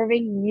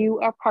serving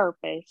you a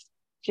purpose,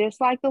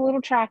 just like the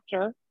little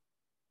tractor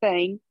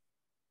thing,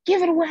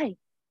 give it away.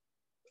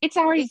 It's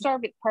already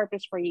served its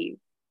purpose for you.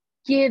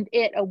 Give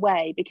it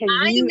away because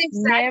you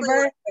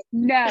never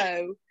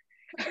know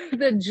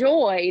the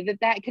joy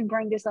that could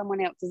bring to someone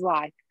else's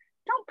life.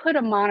 Don't put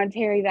a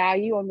monetary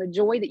value on the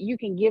joy that you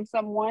can give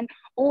someone,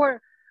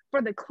 or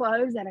for the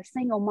clothes that a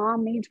single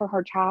mom needs for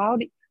her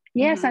child.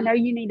 Yes, Mm-hmm. I know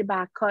you need to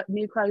buy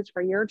new clothes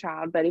for your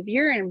child, but if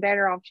you're in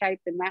better off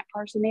shape than that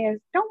person is,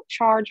 don't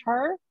charge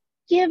her.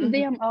 Give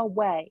them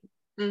away.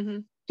 Mm-hmm.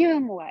 Give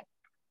them away.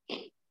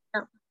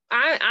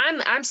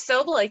 I'm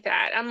so like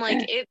that. I'm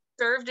like, it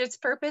served its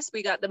purpose.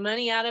 We got the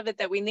money out of it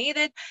that we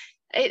needed,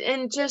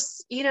 and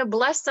just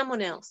bless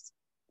someone else.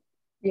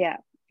 Yeah,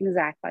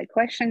 exactly.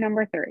 Question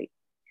number 3.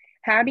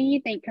 How do you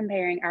think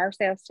comparing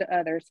ourselves to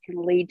others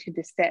can lead to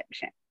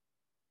deception?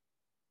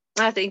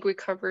 I think we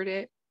covered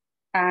it.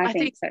 I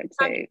think so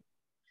too.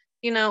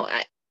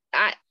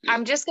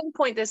 I'm just going to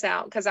point this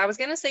out because I was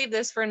going to save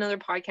this for another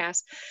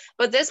podcast,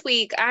 but this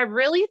week I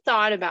really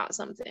thought about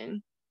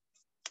something.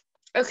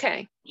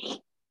 Okay.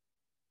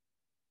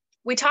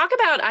 We talk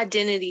about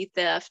identity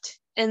theft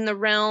in the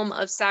realm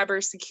of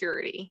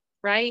cybersecurity,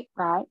 right?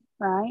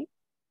 Right.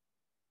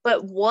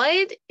 But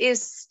what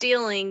is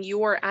stealing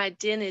your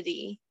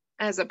identity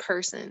as a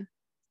person?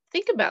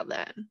 Think about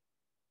that.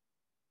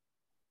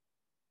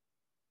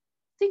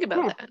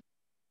 That.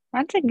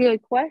 That's a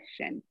good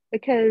question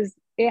because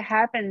it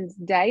happens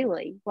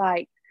daily.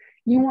 Like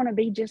you want to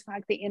be just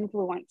like the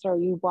influencer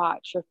you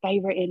watch, your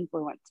favorite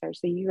influencer.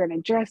 So you're going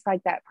to dress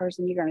like that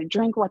person. You're going to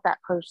drink what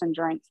that person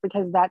drinks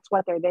because that's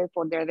what they're there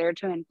for. They're there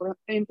to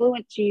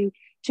influence you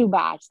to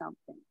buy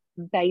something.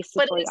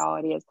 Basically all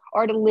it is,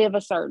 or to live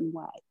a certain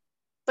way.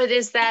 But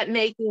is that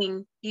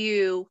making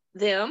you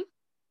them?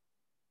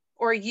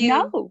 Or you?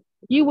 No,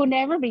 you will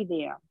never be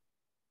them.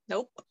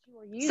 Nope.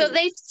 So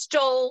they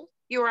stole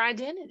your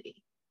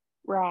identity.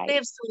 Right. They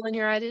have stolen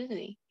your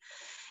identity.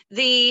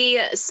 The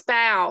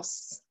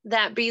spouse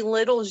that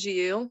belittles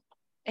you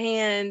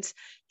and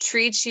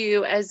treats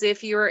you as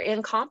if you're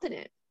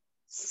incompetent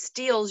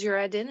steals your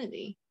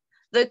identity.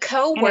 The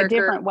coworker, in a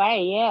different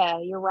way. Yeah,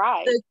 you're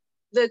right.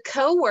 The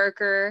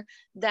coworker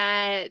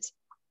that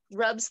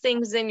rubs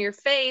things in your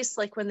face,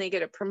 like when they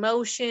get a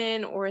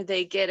promotion or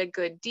they get a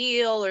good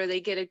deal or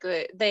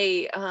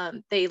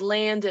they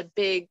land a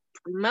big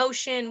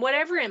promotion,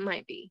 whatever it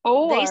might be.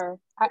 Or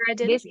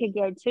this could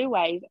go 2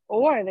 ways.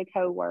 Or the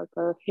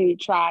coworker who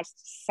tries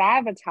to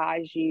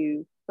sabotage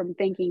you from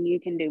thinking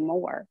you can do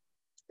more.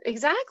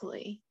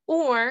 Exactly.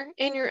 Or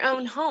in your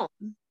own home,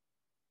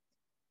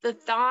 the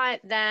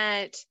thought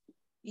that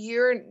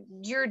your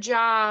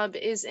job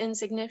is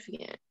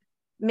insignificant.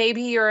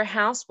 Maybe you're a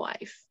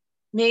housewife.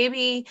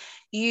 Maybe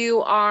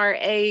you are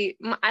I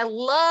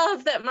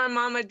love that my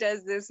mama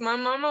does this. My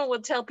mama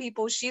will tell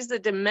people she's a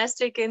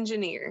domestic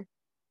engineer.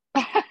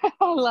 I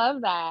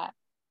love that.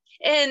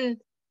 And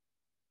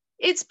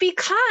it's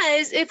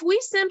because if we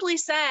simply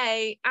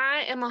say,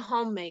 I am a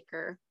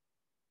homemaker,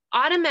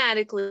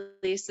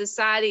 automatically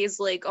society is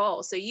like,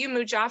 oh, so you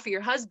mooch off of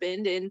your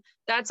husband and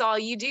that's all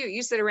you do.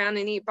 You sit around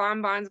and eat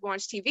bonbons,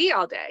 watch TV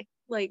all day.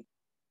 Like,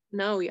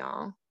 no,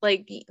 y'all.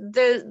 Like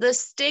the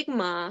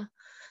stigma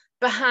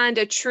behind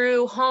a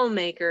true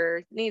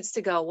homemaker needs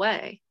to go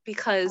away,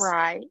 because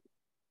Right.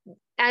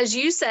 as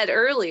you said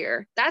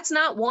earlier, that's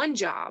not one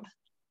job.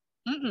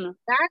 Mm-mm.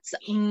 That's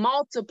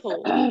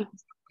multiple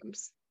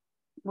jobs.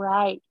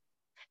 Right.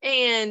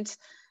 And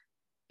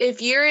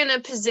if you're in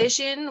a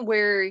position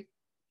where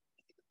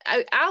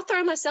I'll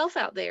throw myself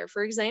out there,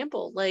 for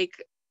example, like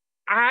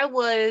I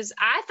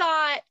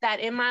thought that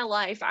in my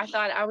life, I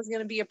thought I was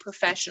going to be a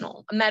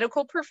professional, a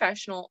medical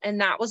professional.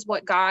 And that was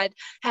what God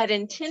had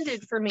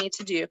intended for me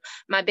to do.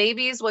 My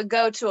babies would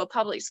go to a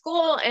public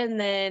school, and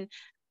then,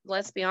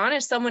 let's be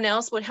honest, someone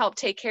else would help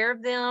take care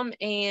of them.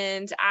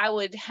 And I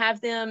would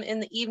have them in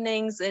the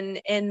evenings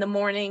and in the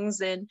mornings.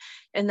 And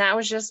that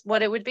was just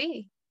what it would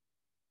be.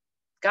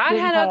 God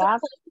Didn't had pay other off.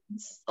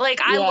 plans.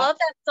 Like, I Yeah. love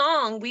that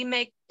song, We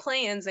Make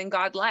Plans and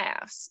God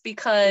Laughs,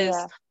 because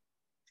Yeah.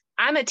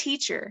 I'm a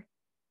teacher.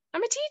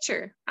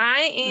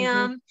 I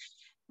am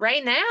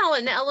right now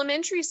an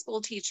elementary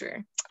school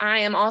teacher. I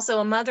am also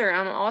a mother.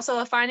 I'm also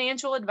a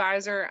financial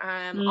advisor.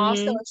 I'm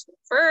also a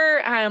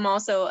chauffeur. I am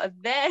also a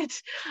vet.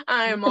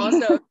 I am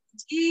also a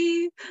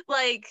PT.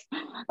 Like,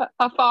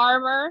 a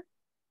farmer.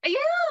 yeah,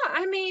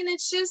 I mean,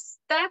 it's just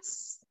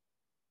that's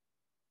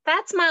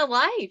my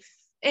life.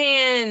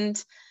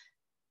 And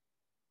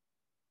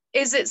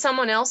is it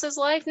someone else's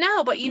life?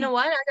 No, but you know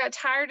what? I got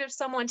tired of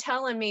someone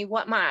telling me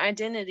what my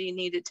identity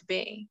needed to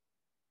be.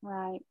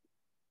 Right.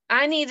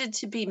 I needed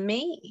to be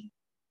me.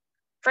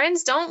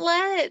 Friends, don't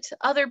let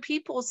other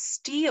people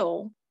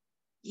steal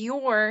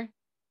your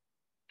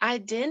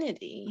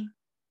identity.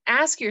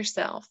 Ask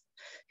yourself,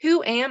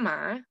 who am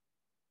I?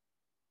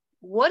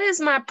 What is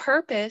my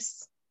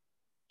purpose?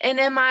 And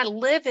am I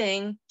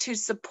living to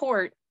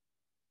support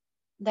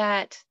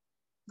that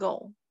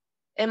goal?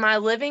 Am I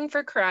living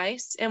for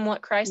Christ and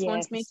what Christ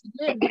wants me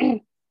to do?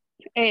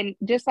 And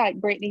just like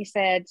Brittany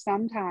said,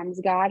 sometimes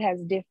God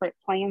has different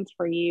plans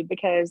for you,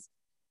 because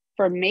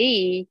for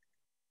me,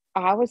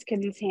 I was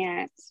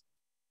content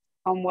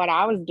on what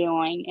I was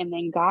doing, and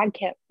then God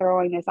kept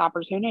throwing this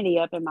opportunity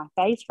up in my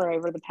face for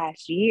over the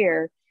past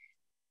year.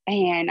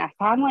 And I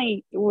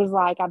finally was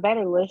like, I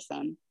better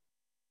listen.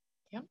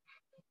 Yep.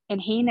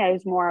 And He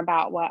knows more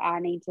about what I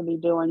need to be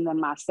doing than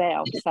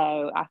myself.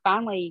 So I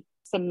finally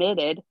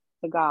submitted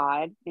to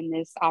God in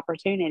this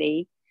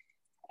opportunity,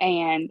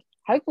 and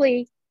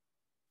hopefully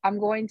I'm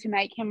going to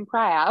make Him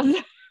proud.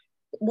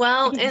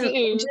 Well,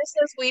 and just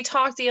as we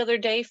talked the other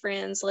day,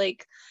 friends,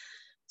 like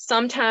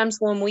sometimes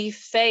when we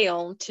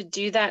fail to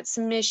do that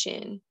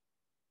submission,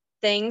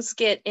 things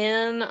get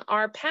in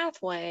our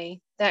pathway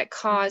that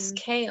cause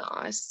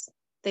chaos.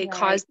 They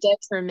cause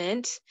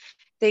detriment.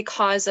 They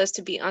cause us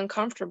to be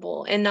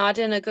uncomfortable, and not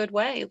in a good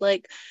way.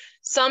 Like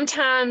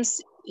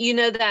sometimes, you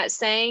know that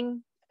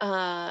saying,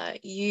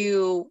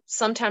 you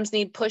sometimes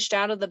need pushed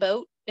out of the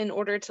boat in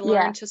order to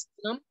learn to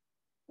swim.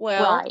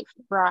 Well,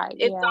 right.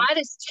 if God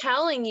is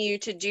telling you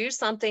to do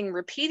something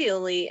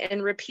repeatedly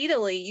and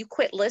repeatedly, you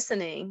quit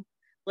listening,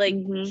 like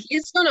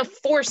He's going to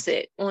force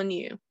it on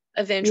you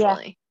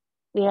eventually.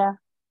 Yeah,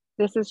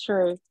 this is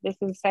true. This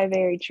is so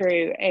very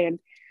true. And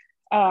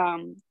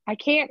I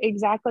can't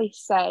exactly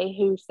say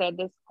who said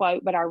this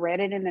quote, but I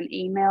read it in an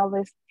email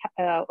this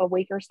a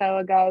week or so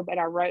ago, but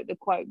I wrote the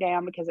quote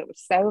down because it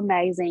was so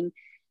amazing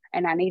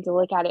and I need to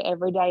look at it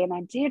every day. And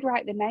I did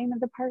write the name of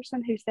the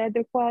person who said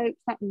the quote,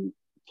 something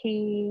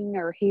King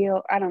or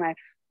Hill, I don't know,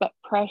 but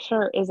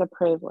pressure is a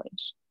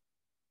privilege.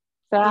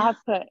 So I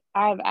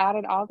have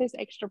added all this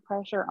extra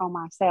pressure on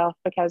myself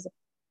because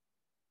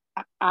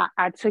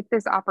I took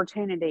this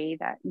opportunity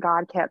that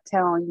God kept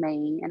telling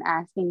me and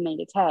asking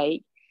me to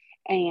take.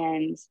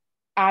 And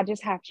I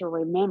just have to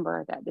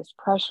remember that this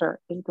pressure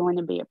is going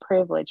to be a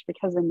privilege,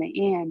 because in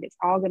the end, it's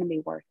all going to be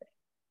worth it.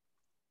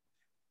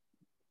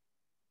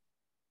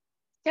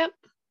 Yep.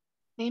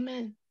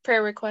 Amen.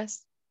 Prayer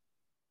request.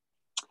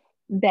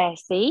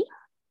 Bessie.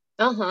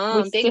 We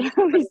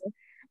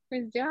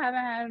still haven't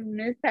had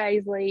Miss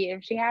Paisley.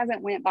 If she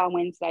hasn't went by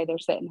Wednesday, they're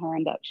setting her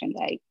induction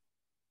date.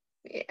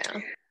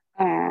 Yeah.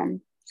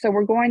 So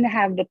we're going to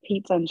have the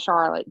pizza in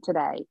Charlotte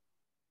today.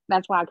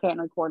 That's why I couldn't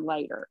record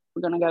later.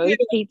 We're going to go eat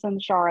pizza in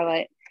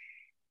Charlotte.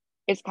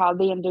 It's called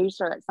The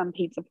Inducer at some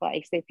pizza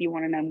place. If you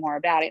want to know more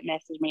about it,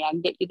 message me. I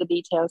can get you the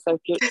details. So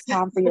if it's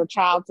time for your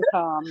child to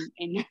come,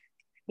 and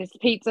this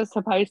pizza is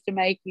supposed to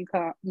make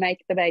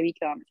the baby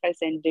come. It's supposed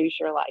to induce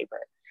your labor.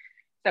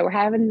 So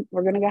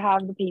we're going to go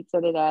have the pizza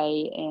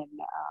today, and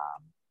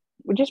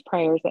we're just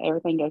prayers that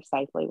everything goes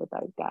safely with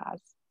those guys.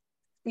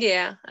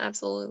 Yeah,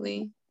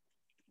 absolutely.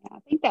 Yeah, I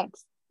think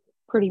that's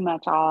pretty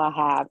much all I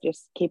have.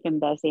 Just keeping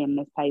Bessie and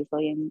Miss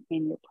Paisley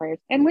in your prayers.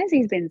 And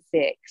Lizzie's been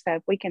sick, so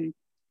if we can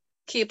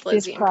keep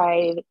Lizzie, just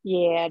pray.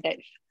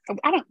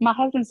 That my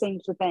husband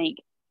seems to think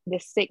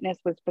this sickness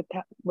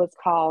was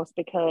caused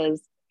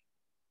because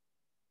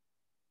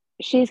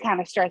she's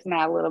kind of stressing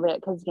out a little bit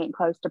because it's getting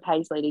close to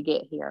Paisley to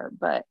get here.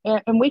 But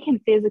and we can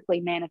physically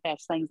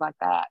manifest things like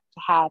that to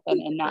happen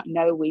and not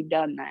know we've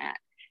done that.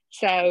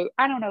 So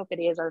I don't know if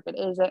it is or if it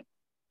isn't,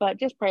 but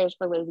just prayers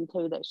for Lizzie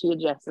too, that she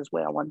adjusts as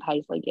well when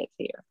Paisley gets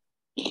here.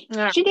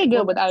 Right. She did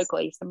good with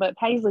Oakley, but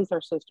Paisley's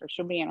her sister.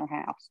 She'll be in her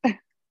house.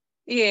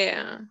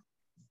 Yeah.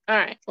 All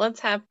right.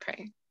 Let's have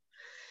prayer.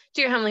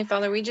 Dear Heavenly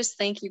Father, we just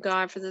thank you,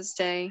 God, for this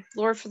day.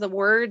 Lord, for the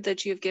word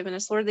that you have given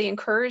us. Lord, the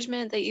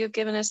encouragement that you have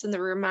given us and the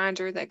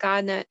reminder that,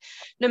 God,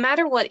 no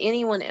matter what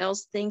anyone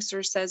else thinks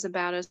or says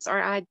about us, our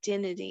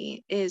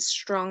identity is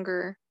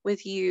stronger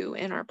with you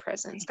in our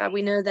presence. God,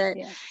 we know that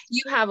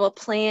you have a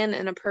plan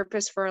and a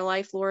purpose for our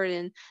life, Lord,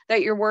 and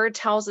that your word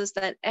tells us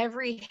that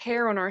every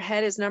hair on our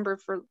head is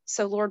numbered for.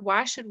 So, Lord,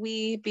 why should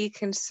we be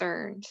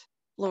concerned?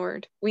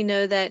 Lord, we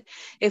know that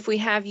if we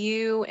have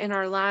you in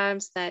our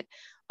lives, that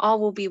all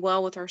will be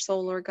well with our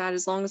soul, Lord God,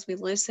 as long as we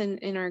listen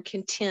and are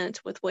content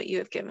with what you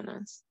have given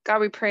us.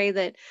 God, we pray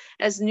that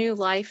as new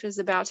life is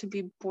about to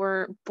be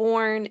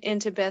born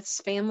into Beth's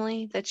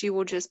family, that you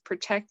will just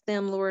protect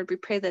them, Lord. We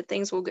pray that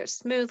things will go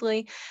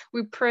smoothly.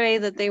 We pray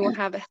that they will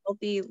have a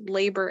healthy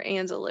labor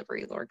and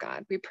delivery, Lord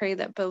God. We pray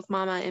that both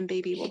mama and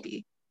baby will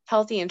be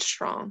healthy and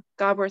strong.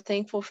 God, we're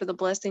thankful for the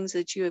blessings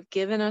that you have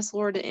given us,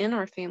 Lord, in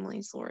our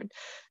families, Lord.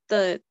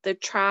 The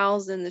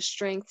trials and the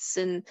strengths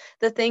and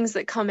the things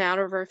that come out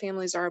of our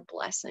families are a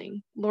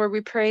blessing. Lord,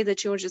 we pray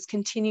that you will just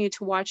continue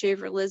to watch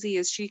over Lizzie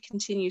as she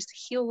continues to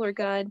heal, Lord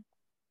God.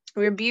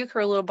 We rebuke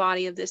her little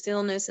body of this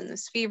illness and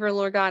this fever,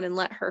 Lord God, and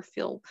let her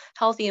feel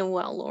healthy and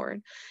well,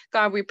 Lord.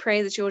 God, we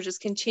pray that you will just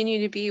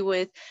continue to be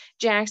with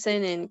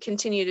Jackson and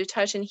continue to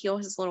touch and heal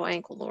his little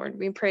ankle, Lord.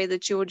 We pray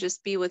that you will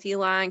just be with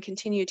Eli and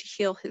continue to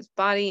heal his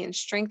body and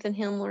strengthen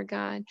him, Lord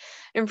God.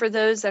 And for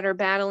those that are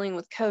battling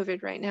with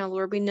COVID right now,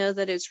 Lord, we know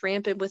that it's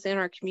rampant within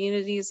our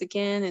communities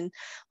again. And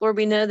Lord,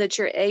 we know that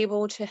you're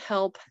able to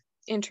help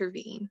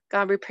intervene.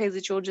 God, we pray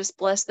that you'll just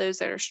bless those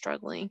that are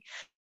struggling.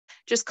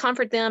 Just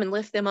comfort them and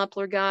lift them up,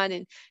 Lord God,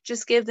 and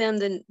just give them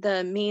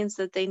the means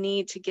that they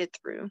need to get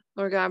through.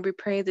 Lord God, we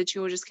pray that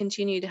you will just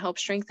continue to help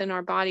strengthen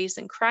our bodies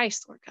in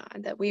Christ, Lord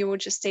God, that we will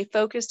just stay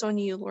focused on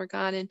you, Lord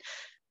God. And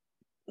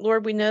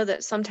Lord, we know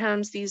that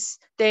sometimes these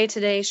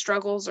day-to-day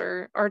struggles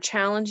are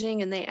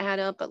challenging and they add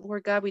up, but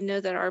Lord God, we know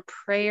that our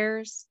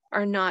prayers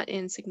are not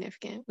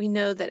insignificant. We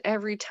know that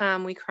every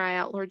time we cry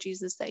out, Lord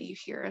Jesus, that you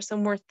hear us,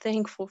 and we're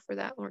thankful for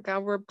that, Lord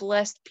God. We're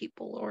blessed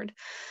people, Lord.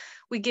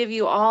 We give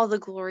you all the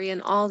glory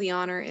and all the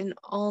honor and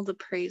all the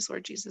praise,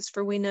 Lord Jesus,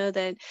 for we know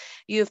that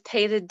you have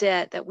paid a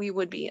debt that we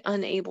would be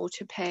unable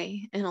to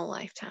pay in a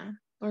lifetime.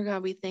 Lord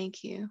God, we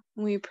thank you.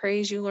 We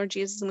praise you, Lord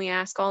Jesus, and we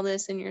ask all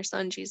this in your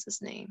Son,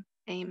 Jesus' name.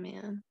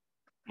 Amen.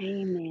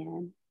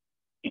 Amen.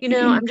 You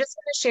know, I'm just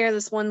going to share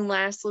this one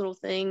last little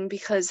thing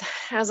because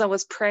as I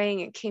was praying,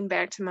 it came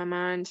back to my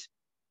mind.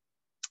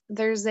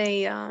 There's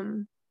a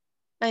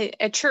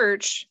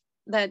church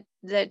that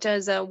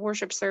does a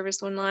worship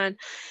service online.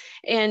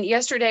 And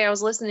yesterday I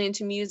was listening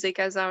to music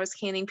as I was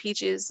canning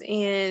peaches,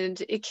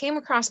 and it came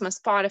across my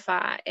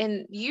Spotify.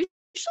 And usually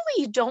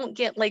you don't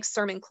get like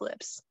sermon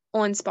clips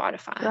on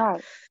Spotify.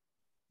 Right.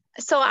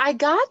 So I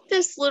got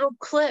this little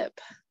clip,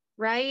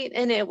 right?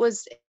 And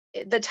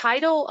the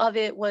title of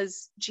it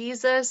was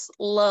Jesus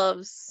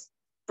Loves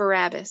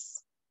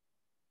Barabbas.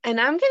 And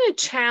I'm going to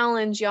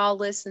challenge y'all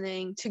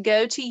listening to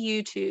go to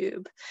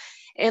YouTube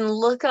and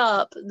look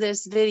up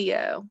this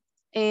video.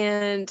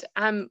 And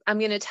I'm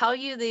going to tell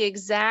you the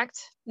exact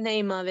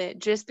name of it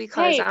just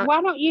because. Hey,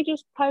 why don't you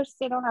just post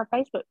it on our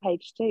Facebook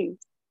page too?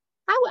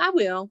 I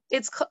will.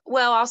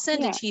 I'll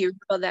send it to you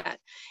for that.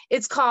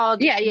 It's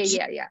called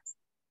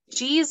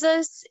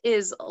Jesus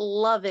is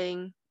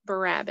Loving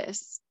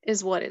Barabbas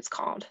is what it's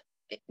called.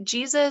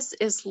 Jesus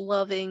is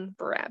Loving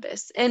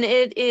Barabbas. And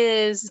it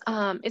is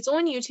it's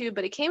on YouTube,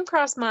 but it came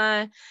across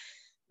my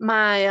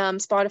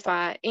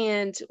Spotify,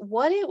 and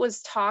what it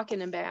was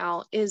talking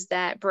about is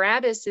that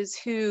Barabbas is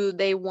who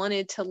they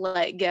wanted to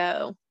let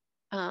go.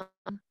 And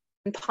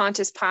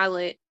Pontius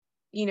Pilate,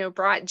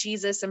 brought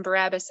Jesus and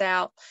Barabbas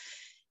out.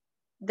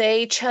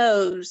 They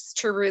chose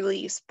to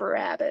release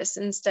Barabbas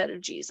instead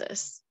of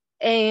Jesus.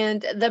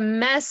 And the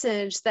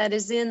message that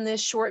is in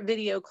this short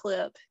video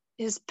clip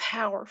is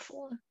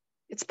powerful.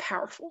 It's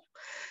powerful.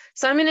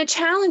 So I'm going to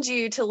challenge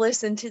you to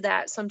listen to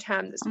that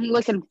sometime this week. I'm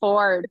looking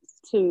forward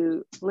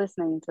to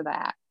listening to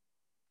that.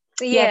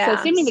 Yeah.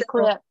 So send me the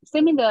clip,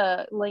 send me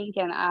the link,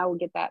 and I will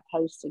get that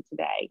posted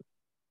today.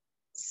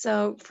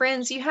 So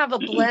friends, you have a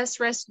blessed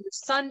rest of your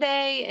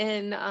Sunday,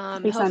 and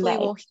hopefully Sunday.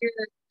 We'll hear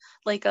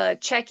like a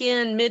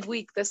check-in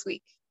midweek this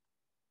week.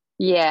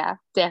 Yeah,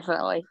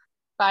 definitely.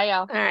 Bye,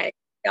 y'all. All right,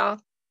 y'all.